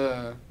takes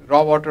the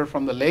raw water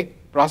from the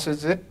lake,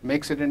 processes it,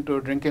 makes it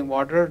into drinking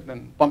water,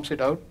 then pumps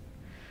it out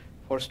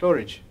for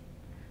storage.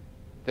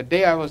 The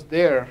day I was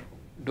there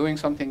doing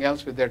something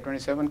else with their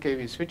 27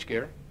 kV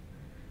switchgear,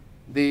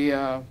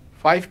 the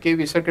 5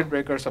 kV circuit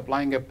breaker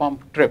supplying a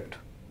pump tripped.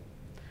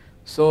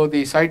 So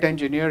the site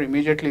engineer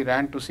immediately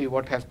ran to see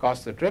what has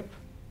caused the trip.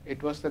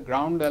 It was the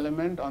ground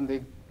element on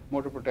the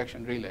motor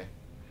protection relay.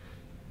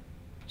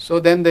 So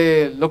then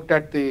they looked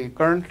at the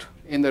current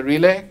in the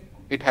relay.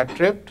 It had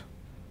tripped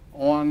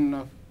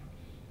on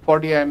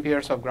 40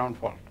 amperes of ground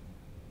fault.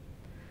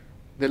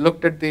 They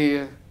looked at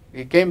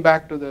he came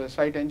back to the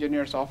site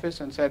engineer's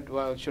office and said,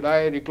 well, should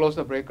I reclose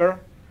the breaker?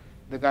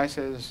 The guy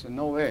says,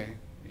 no way.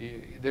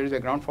 There is a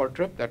ground fault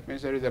trip. That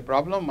means there is a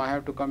problem. I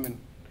have to come and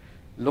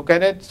look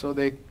at it. So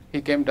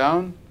he came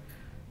down.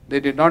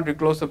 They did not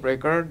reclose the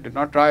breaker, did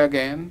not try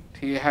again.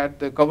 He had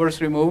the covers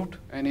removed,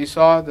 and he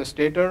saw the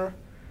stator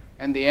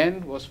and the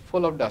end was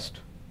full of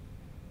dust.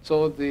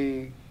 So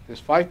this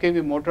 5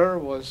 kV motor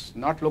was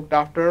not looked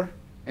after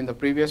in the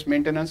previous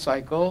maintenance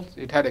cycle.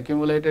 It had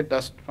accumulated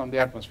dust from the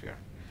atmosphere.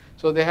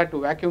 So they had to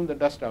vacuum the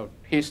dust out.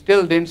 He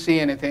still didn't see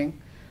anything.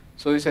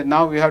 So he said,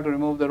 now we have to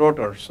remove the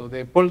rotor. So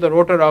they pulled the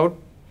rotor out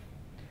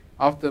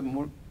of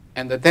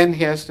then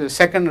he has the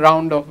second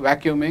round of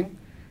vacuuming.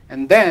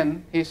 And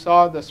then he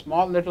saw the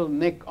small little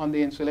nick on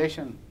the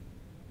insulation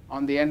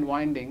on the end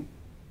winding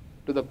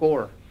to the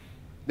core.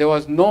 There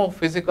was no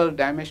physical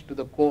damage to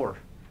the core.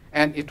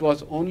 And it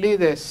was only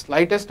the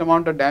slightest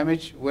amount of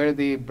damage where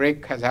the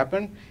break has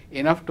happened,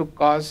 enough to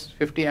cause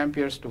 50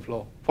 amperes to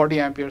flow, 40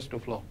 amperes to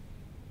flow.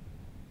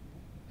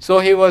 So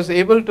he was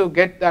able to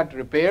get that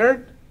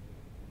repaired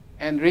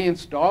and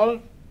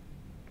reinstalled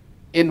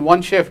in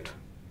one shift.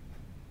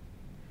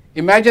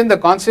 Imagine the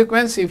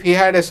consequence if he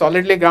had a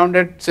solidly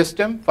grounded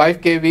system,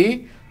 5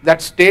 kV, that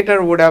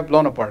stator would have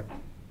blown apart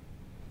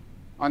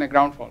on a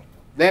ground fault.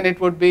 Then it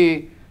would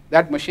be,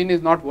 that machine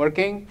is not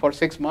working for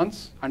 6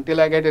 months until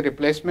I get a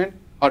replacement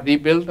or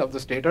rebuild of the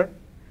stator.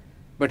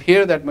 But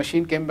here that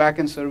machine came back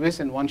in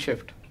service in one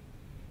shift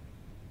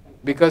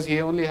because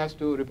he only has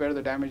to repair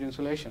the damaged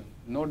insulation.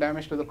 No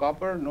damage to the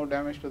copper, no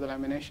damage to the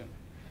lamination.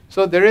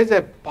 So there is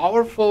a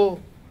powerful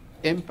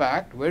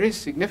impact, very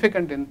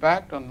significant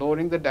impact on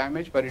lowering the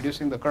damage by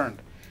reducing the current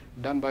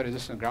done by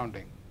resistant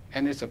grounding.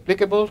 And it's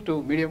applicable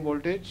to medium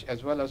voltage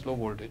as well as low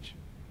voltage.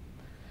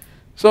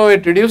 So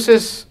it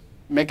reduces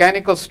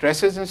mechanical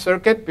stresses in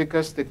circuit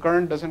because the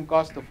current doesn't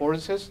cause the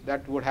forces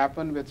that would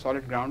happen with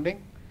solid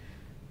grounding.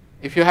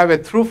 If you have a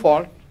through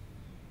fault,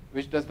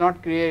 which does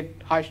not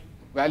create high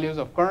values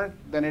of current,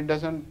 then it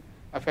doesn't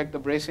affect the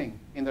bracing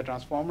in the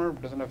transformer,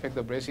 doesn't affect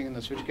the bracing in the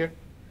switchgear.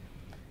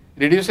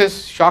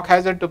 Reduces shock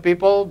hazard to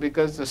people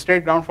because the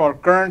straight ground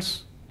fault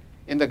currents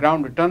in the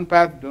ground return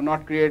path do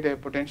not create a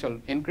potential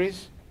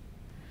increase.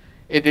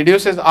 It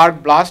reduces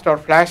arc blast or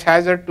flash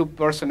hazard to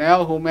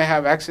personnel who may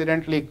have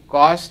accidentally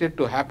caused it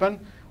to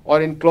happen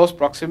or in close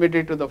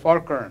proximity to the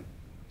fault current,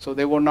 so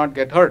they will not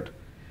get hurt.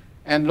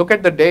 And look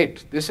at the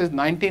date. This is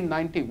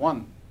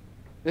 1991.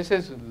 This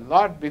is a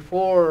lot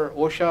before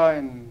OSHA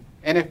and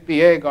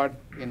NFPA got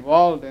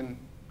involved and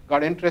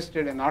got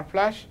interested in arc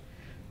flash.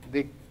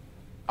 The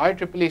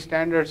IEEE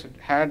standards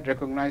had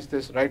recognized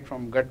this right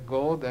from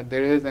get-go, that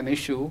there is an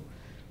issue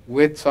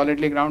with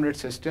solidly grounded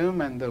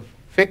system, and the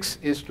fix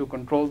is to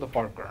control the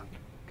fault current.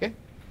 Okay?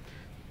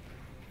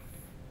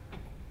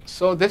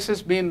 So this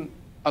has been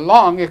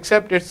along,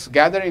 except it's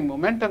gathering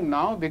momentum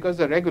now because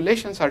the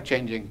regulations are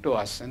changing to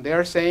us, and they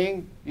are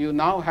saying you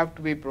now have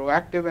to be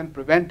proactive and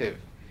preventive.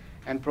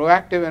 And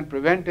proactive and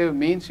preventive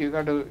means you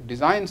got to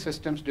design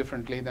systems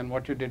differently than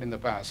what you did in the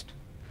past.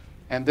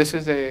 And this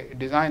is a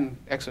design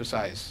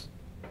exercise.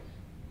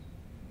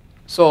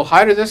 So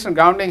high resistance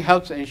grounding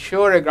helps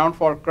ensure a ground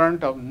fault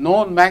current of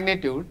known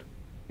magnitude.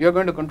 You're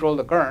going to control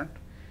the current,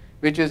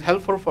 which is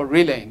helpful for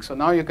relaying. So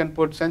now you can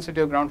put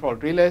sensitive ground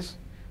fault relays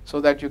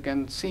so that you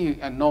can see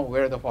and know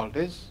where the fault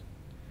is.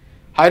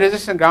 High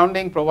resistance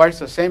grounding provides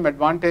the same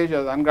advantage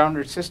as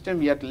ungrounded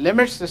system, yet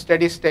limits the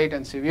steady state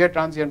and severe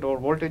transient over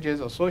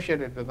voltages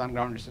associated with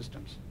ungrounded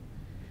systems.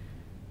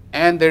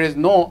 And there is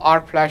no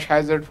arc flash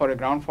hazard for a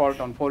ground fault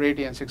on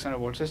 480 and 600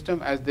 volt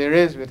system as there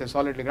is with a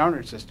solidly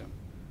grounded system,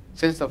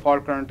 since the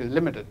fault current is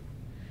limited.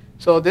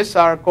 So these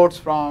are quotes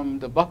from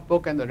the Buck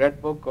book and the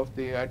Red book of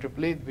the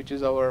IEEE, which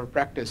is our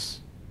practice,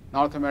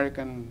 North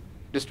American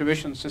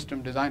distribution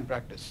system design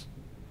practice.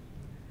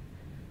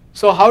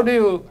 So how do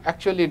you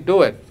actually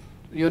do it?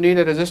 You need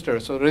a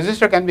resistor. So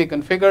resistor can be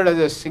configured as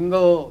a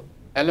single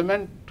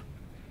element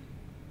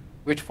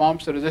which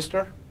forms the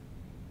resistor,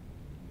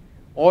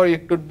 or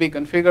it could be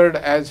configured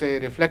as a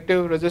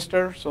reflective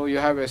resistor. So you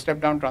have a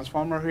step-down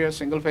transformer here,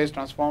 single-phase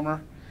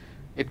transformer.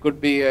 It could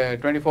be a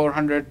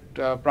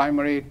 2400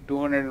 primary,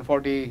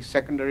 240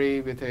 secondary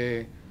with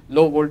a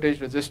low voltage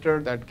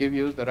resistor that gives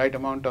you the right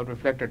amount of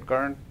reflected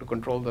current to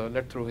control the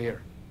let-through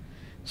here.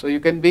 So you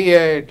can be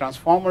a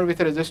transformer with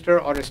a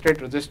resistor or a straight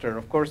resistor.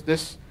 Of course,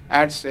 this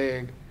adds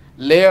a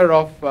layer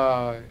of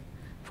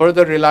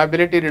further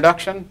reliability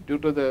reduction due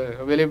to the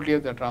availability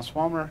of the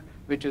transformer,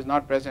 which is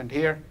not present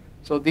here.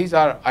 So these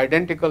are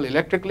identical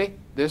electrically.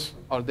 This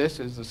or this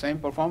is the same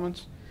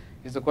performance.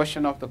 It's a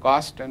question of the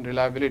cost and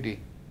reliability.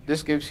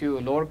 This gives you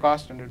a lower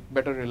cost and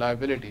better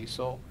reliability.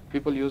 So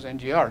people use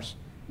NGRs,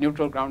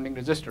 neutral grounding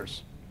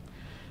resistors.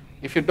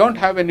 If you don't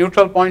have a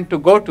neutral point to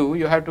go to,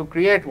 you have to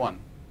create one.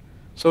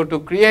 So to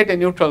create a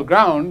neutral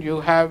ground,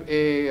 you have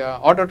a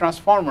auto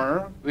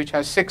transformer which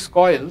has 6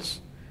 coils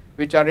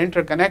which are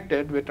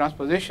interconnected with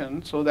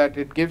transposition so that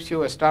it gives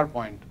you a star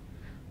point.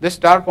 This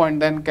star point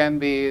then can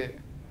be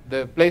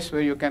the place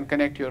where you can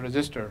connect your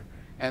resistor,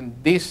 and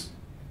this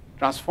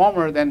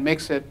transformer then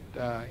makes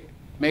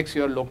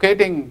your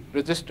locating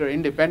resistor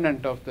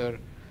independent of the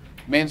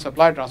main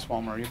supply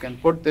transformer. You can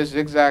put this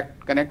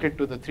zigzag connected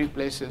to the 3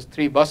 places,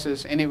 3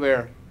 buses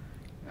anywhere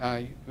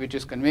which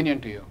is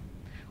convenient to you.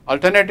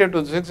 Alternative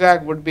to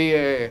zigzag would be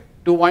a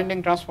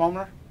 2-winding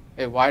transformer,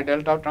 a Y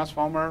delta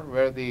transformer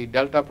where the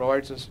delta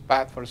provides a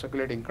path for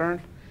circulating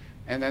current,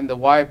 and then the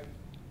Y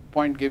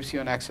point gives you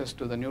an access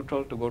to the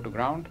neutral to go to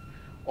ground.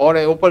 Or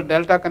a opal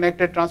delta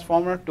connected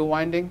transformer,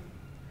 2-winding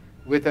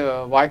with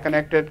a Y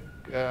connected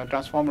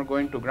transformer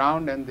going to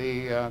ground, and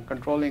the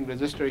controlling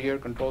resistor here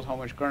controls how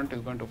much current is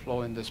going to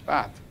flow in this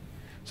path.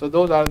 So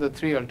those are the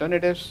 3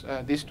 alternatives.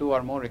 These 2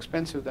 are more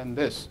expensive than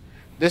this.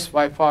 This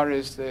by far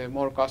is the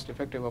more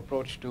cost-effective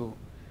approach to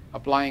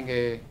applying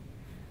a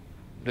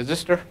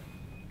resistor.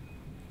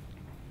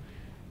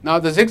 Now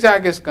the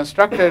zigzag is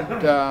constructed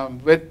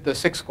with the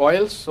 6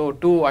 coils, so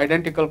 2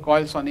 identical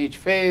coils on each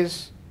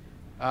phase.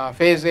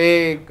 Phase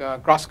A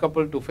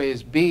cross-coupled to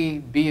phase B,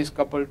 B is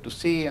coupled to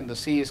C, and the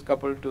C is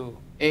coupled to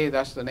A.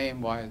 That's the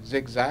name why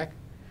zigzag.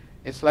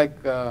 It's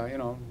like a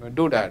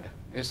doodad.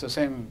 It's the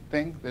same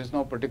thing. There's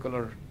no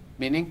particular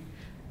meaning.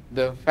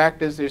 The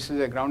fact is this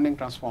is a grounding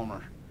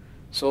transformer.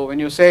 So when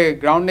you say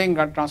grounding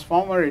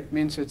transformer, it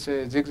means it's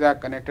a zigzag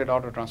connected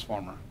auto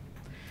transformer.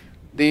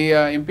 The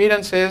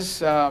impedance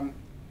is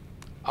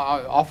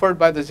offered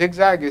by the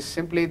zigzag is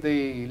simply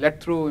the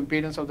let-through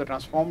impedance of the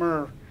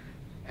transformer,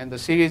 and the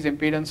series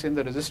impedance in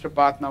the resistor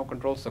path now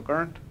controls the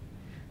current.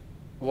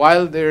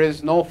 While there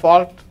is no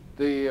fault,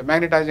 the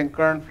magnetizing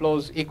current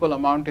flows equal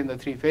amount in the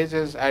 3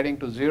 phases, adding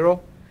to 0.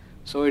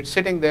 So it's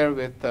sitting there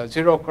with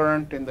 0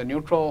 current in the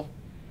neutral,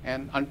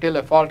 and until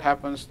a fault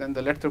happens, then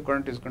the let-through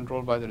current is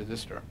controlled by the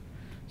resistor.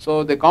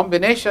 So the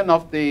combination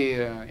of the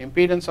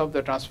impedance of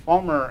the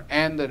transformer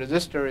and the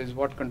resistor is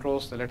what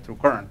controls the let-through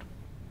current.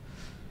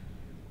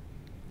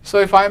 So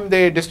if I'm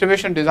the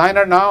distribution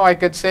designer now, I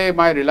could say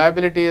my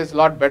reliability is a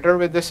lot better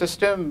with this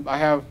system. I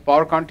have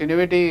power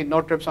continuity,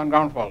 no trips on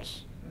ground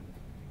faults.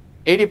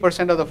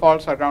 80% of the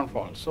faults are ground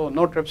faults, so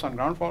no trips on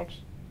ground faults.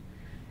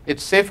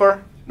 It's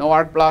safer, no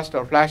arc blast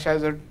or flash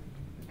hazard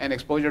and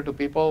exposure to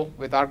people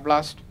with arc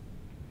blast.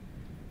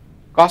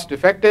 Cost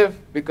effective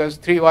because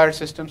 3-wire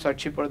systems are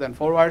cheaper than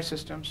 4-wire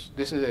systems.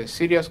 This is a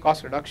serious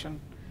cost reduction.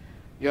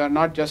 You are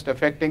not just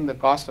affecting the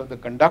cost of the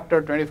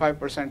conductor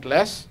 25%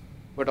 less,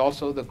 but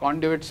also the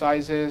conduit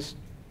sizes,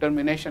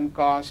 termination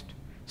cost,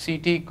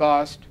 CT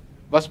cost,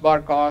 bus bar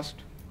cost,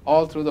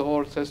 all through the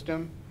whole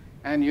system.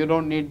 And you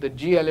don't need the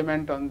G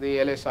element on the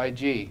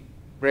LSI-G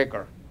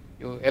breaker.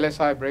 Your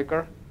LSI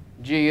breaker,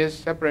 G is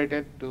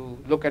separated to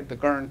look at the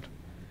current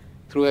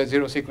through a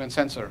zero sequence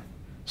sensor.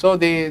 So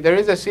there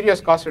is a serious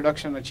cost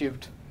reduction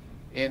achieved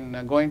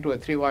in going to a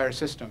 3-wire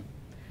system.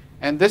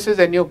 And this is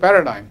a new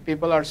paradigm.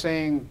 People are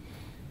saying,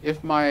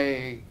 if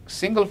my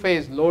single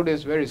phase load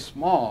is very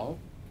small,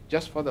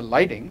 just for the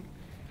lighting,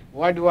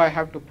 why do I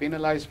have to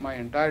penalize my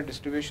entire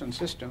distribution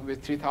system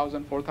with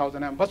 3,000,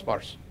 4,000 amp bus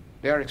bars?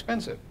 They are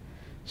expensive.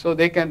 So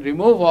they can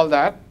remove all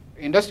that.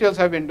 Industrials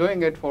have been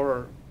doing it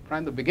from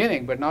the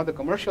beginning, but now the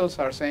commercials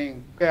are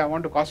saying, okay, I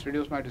want to cost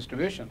reduce my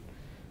distribution.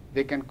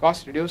 They can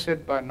cost reduce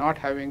it by not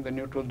having the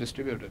neutral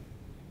distributed.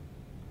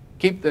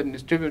 Keep the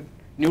distribute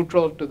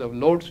neutral to the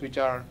loads which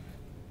are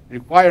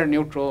require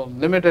neutral,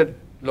 limited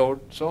load.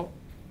 So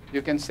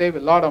you can save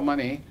a lot of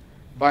money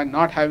by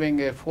not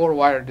having a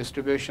 4-wire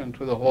distribution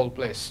through the whole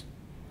place.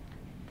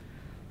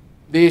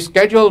 The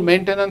scheduled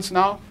maintenance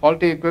now,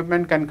 faulty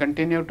equipment can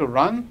continue to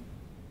run.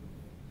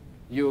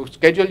 You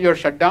schedule your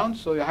shutdown.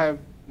 So I have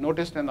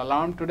noticed an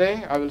alarm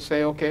today. I will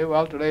say, okay,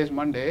 well, today is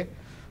Monday.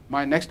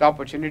 My next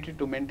opportunity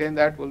to maintain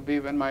that will be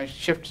when my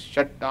shift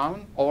shut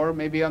down, or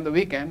maybe on the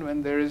weekend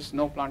when there is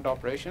no plant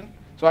operation.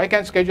 So I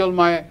can schedule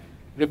my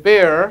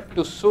repair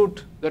to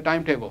suit the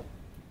timetable.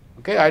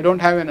 Okay, I don't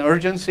have an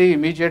urgency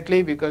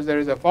immediately because there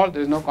is a fault.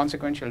 There is no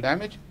consequential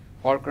damage.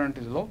 Fault current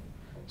is low.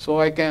 So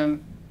I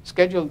can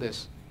schedule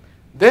this.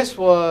 This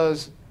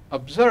was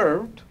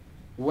observed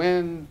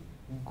when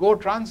Go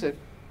Transit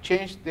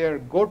changed their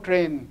Go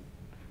Train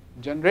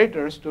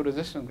generators to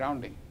resistance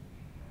grounding.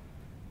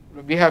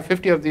 We have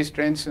 50 of these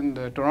trains in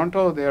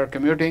Toronto. They are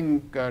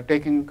commuting,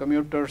 taking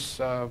commuters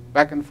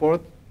back and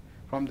forth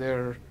from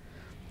their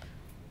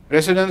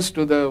residence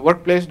to the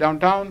workplace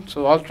downtown.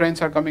 So all trains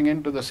are coming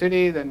into the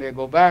city, then they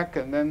go back,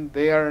 and then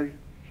they are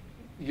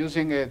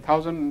using a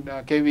 1,000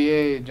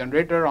 kVA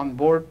generator on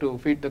board to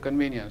feed the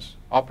convenience.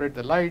 Operate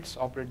the lights,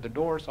 operate the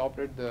doors,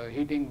 operate the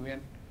heating,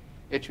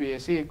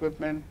 HVAC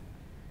equipment,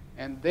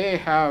 and they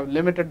have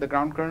limited the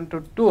ground current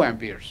to 2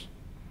 amperes.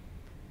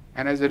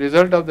 And as a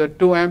result of the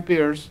 2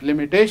 amperes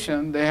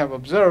limitation, they have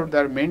observed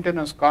that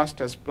maintenance cost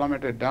has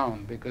plummeted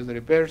down because the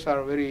repairs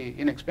are very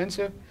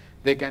inexpensive.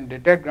 They can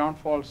detect ground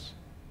faults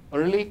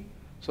early,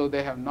 so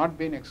they have not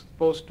been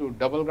exposed to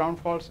double ground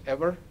faults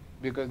ever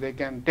because they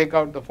can take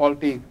out the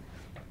faulty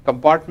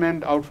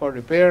compartment out for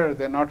repair.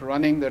 They're not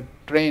running the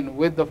train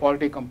with the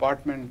faulty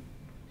compartment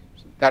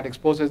that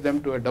exposes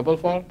them to a double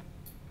fault.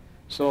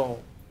 So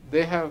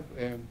they have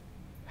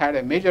had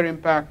a major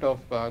impact of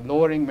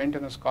lowering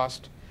maintenance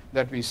cost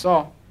that we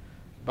saw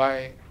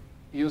by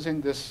using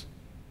this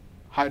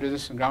high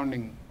resistance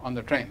grounding on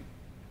the train.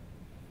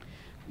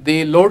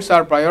 The loads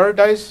are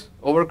prioritized,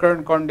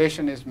 overcurrent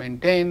condition is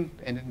maintained,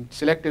 and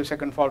selective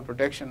second fault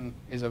protection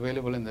is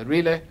available in the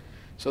relay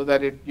so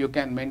that you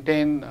can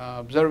maintain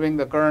observing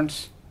the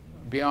currents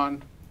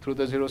beyond through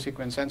the zero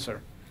sequence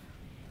sensor.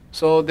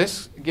 So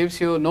this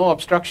gives you no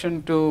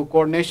obstruction to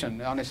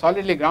coordination. On a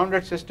solidly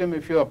grounded system,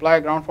 if you apply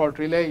a ground fault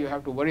relay, you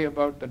have to worry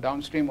about the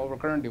downstream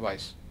overcurrent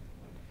device.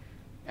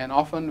 And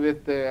often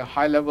with the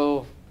high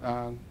level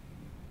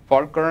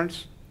fault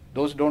currents,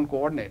 those don't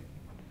coordinate.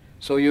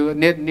 So you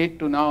need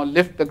to now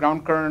lift the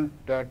ground current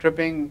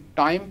tripping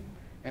time,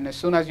 and as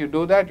soon as you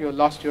do that, you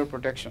lost your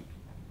protection.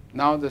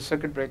 Now the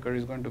circuit breaker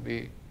is going to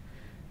be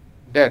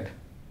dead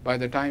by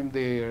the time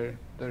the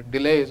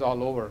delay is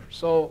all over.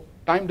 So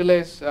time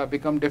delays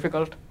become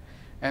difficult,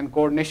 and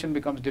coordination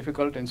becomes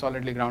difficult in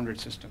solidly grounded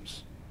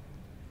systems.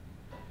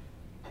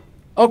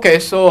 Okay,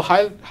 so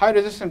high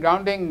resistance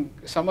grounding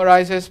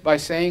summarizes by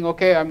saying,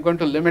 okay, I'm going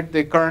to limit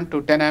the current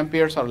to 10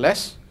 amperes or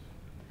less.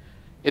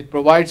 It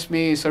provides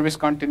me service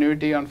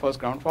continuity on first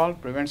ground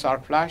fault, prevents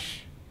arc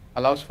flash,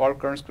 allows fault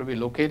currents to be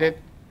located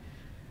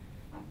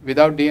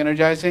without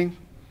de-energizing.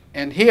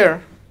 And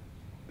here,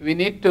 we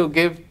need to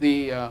give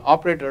the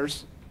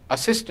operators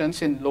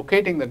assistance in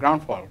locating the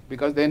ground fault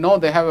because they know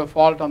they have a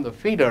fault on the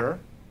feeder,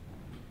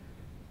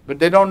 but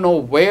they don't know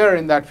where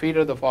in that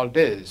feeder the fault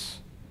is.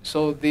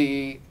 So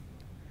the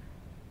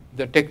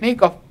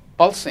technique of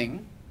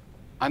pulsing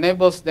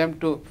enables them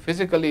to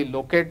physically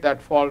locate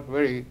that fault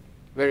very,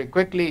 very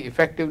quickly,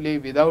 effectively,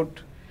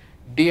 without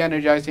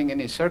de-energizing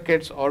any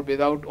circuits or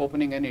without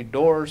opening any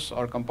doors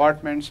or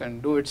compartments,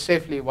 and do it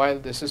safely while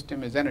the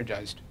system is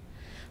energized.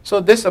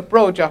 So this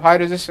approach of high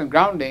resistance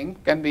grounding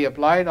can be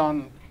applied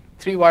on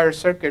 3-wire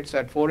circuits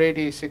at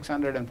 480,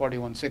 600, and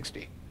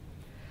 4160.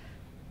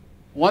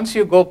 Once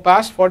you go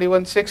past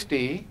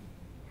 4160,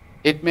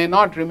 it may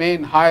not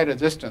remain high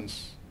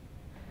resistance.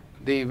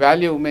 The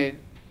value may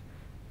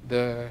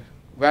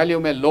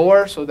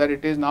lower so that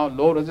it is now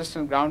low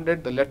resistance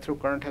grounded. The let through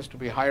current has to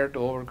be higher to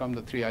overcome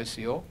the 3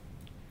 ICO.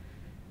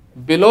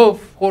 Below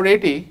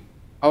 480,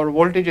 our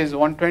voltage is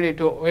 120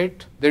 to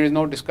 8. There is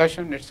no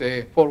discussion. It's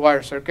a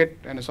 4-wire circuit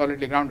and a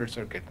solidly grounded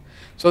circuit.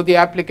 So the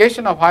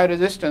application of high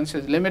resistance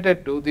is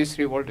limited to these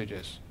 3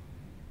 voltages,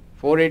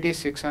 480,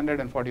 600,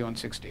 and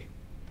 4160.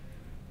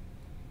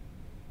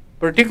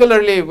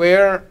 Particularly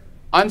where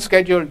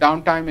unscheduled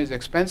downtime is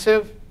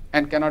expensive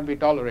and cannot be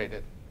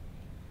tolerated.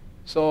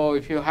 So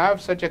if you have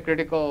such a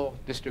critical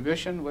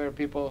distribution where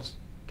people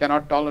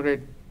cannot tolerate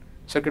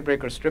circuit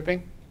breaker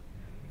stripping,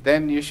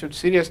 then you should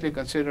seriously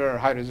consider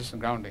high resistance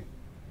grounding.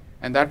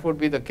 And that would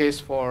be the case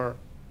for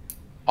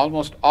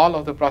almost all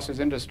of the process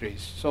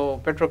industries.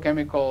 So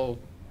petrochemical,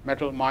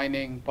 metal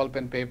mining, pulp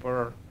and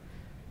paper,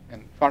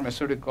 and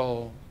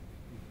pharmaceutical,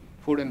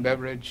 food and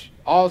beverage,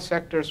 all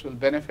sectors will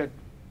benefit,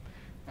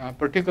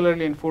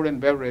 particularly in food and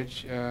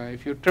beverage.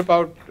 If you trip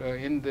out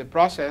in the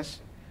process,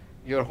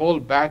 your whole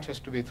batch has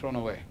to be thrown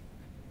away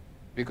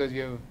because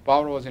your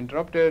power was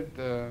interrupted.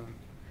 The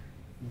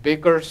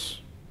bakers,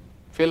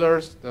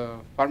 fillers, the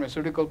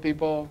pharmaceutical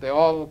people, they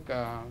all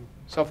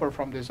suffer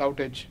from this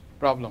outage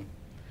problem.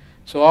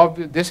 So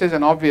this is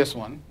an obvious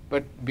one,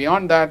 but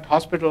beyond that,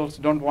 hospitals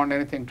don't want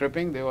anything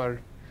tripping.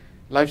 Their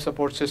life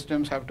support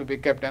systems have to be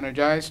kept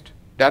energized.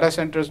 Data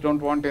centers don't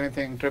want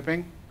anything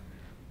tripping.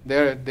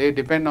 They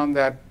depend on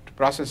that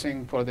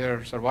processing for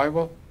their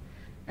survival.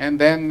 And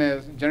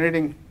then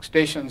generating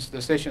stations,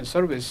 the station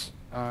service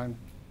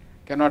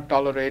cannot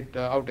tolerate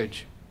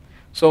outage.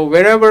 So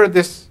wherever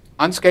this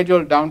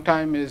unscheduled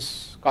downtime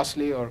is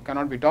costly or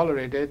cannot be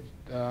tolerated,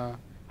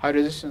 high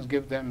resistance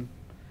give them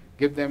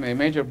a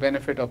major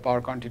benefit of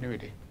power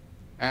continuity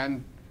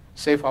and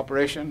safe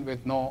operation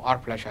with no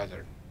arc flash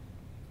hazard.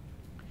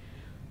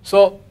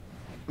 So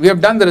we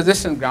have done the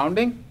resistance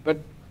grounding, but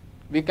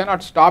we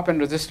cannot stop in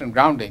resistance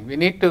grounding. We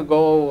need to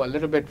go a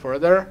little bit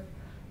further.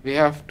 We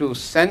have to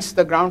sense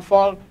the ground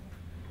fault,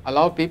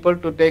 allow people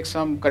to take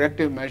some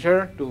corrective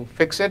measure to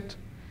fix it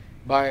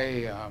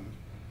by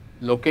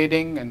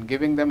locating and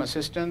giving them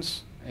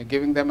assistance, and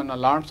giving them an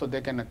alarm so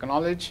they can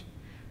acknowledge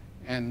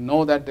and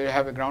know that they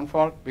have a ground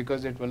fault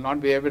because it will not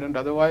be evident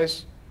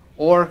otherwise,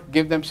 or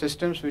give them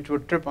systems which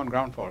would trip on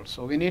ground fault.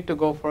 So we need to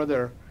go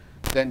further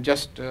than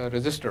just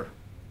resistor.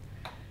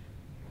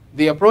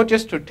 The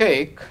approaches to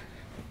take,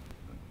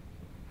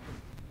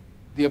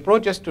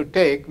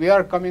 we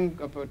are coming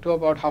up to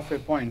about halfway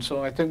point,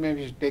 so I think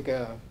maybe we should take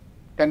a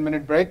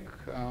 10-minute break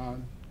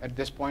at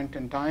this point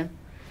in time.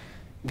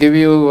 Give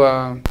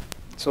you,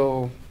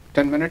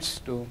 10 minutes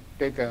to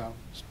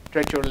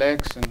stretch your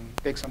legs and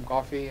take some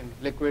coffee and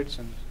liquids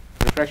and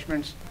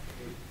refreshments,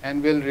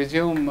 and we'll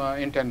resume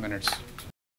in 10 minutes.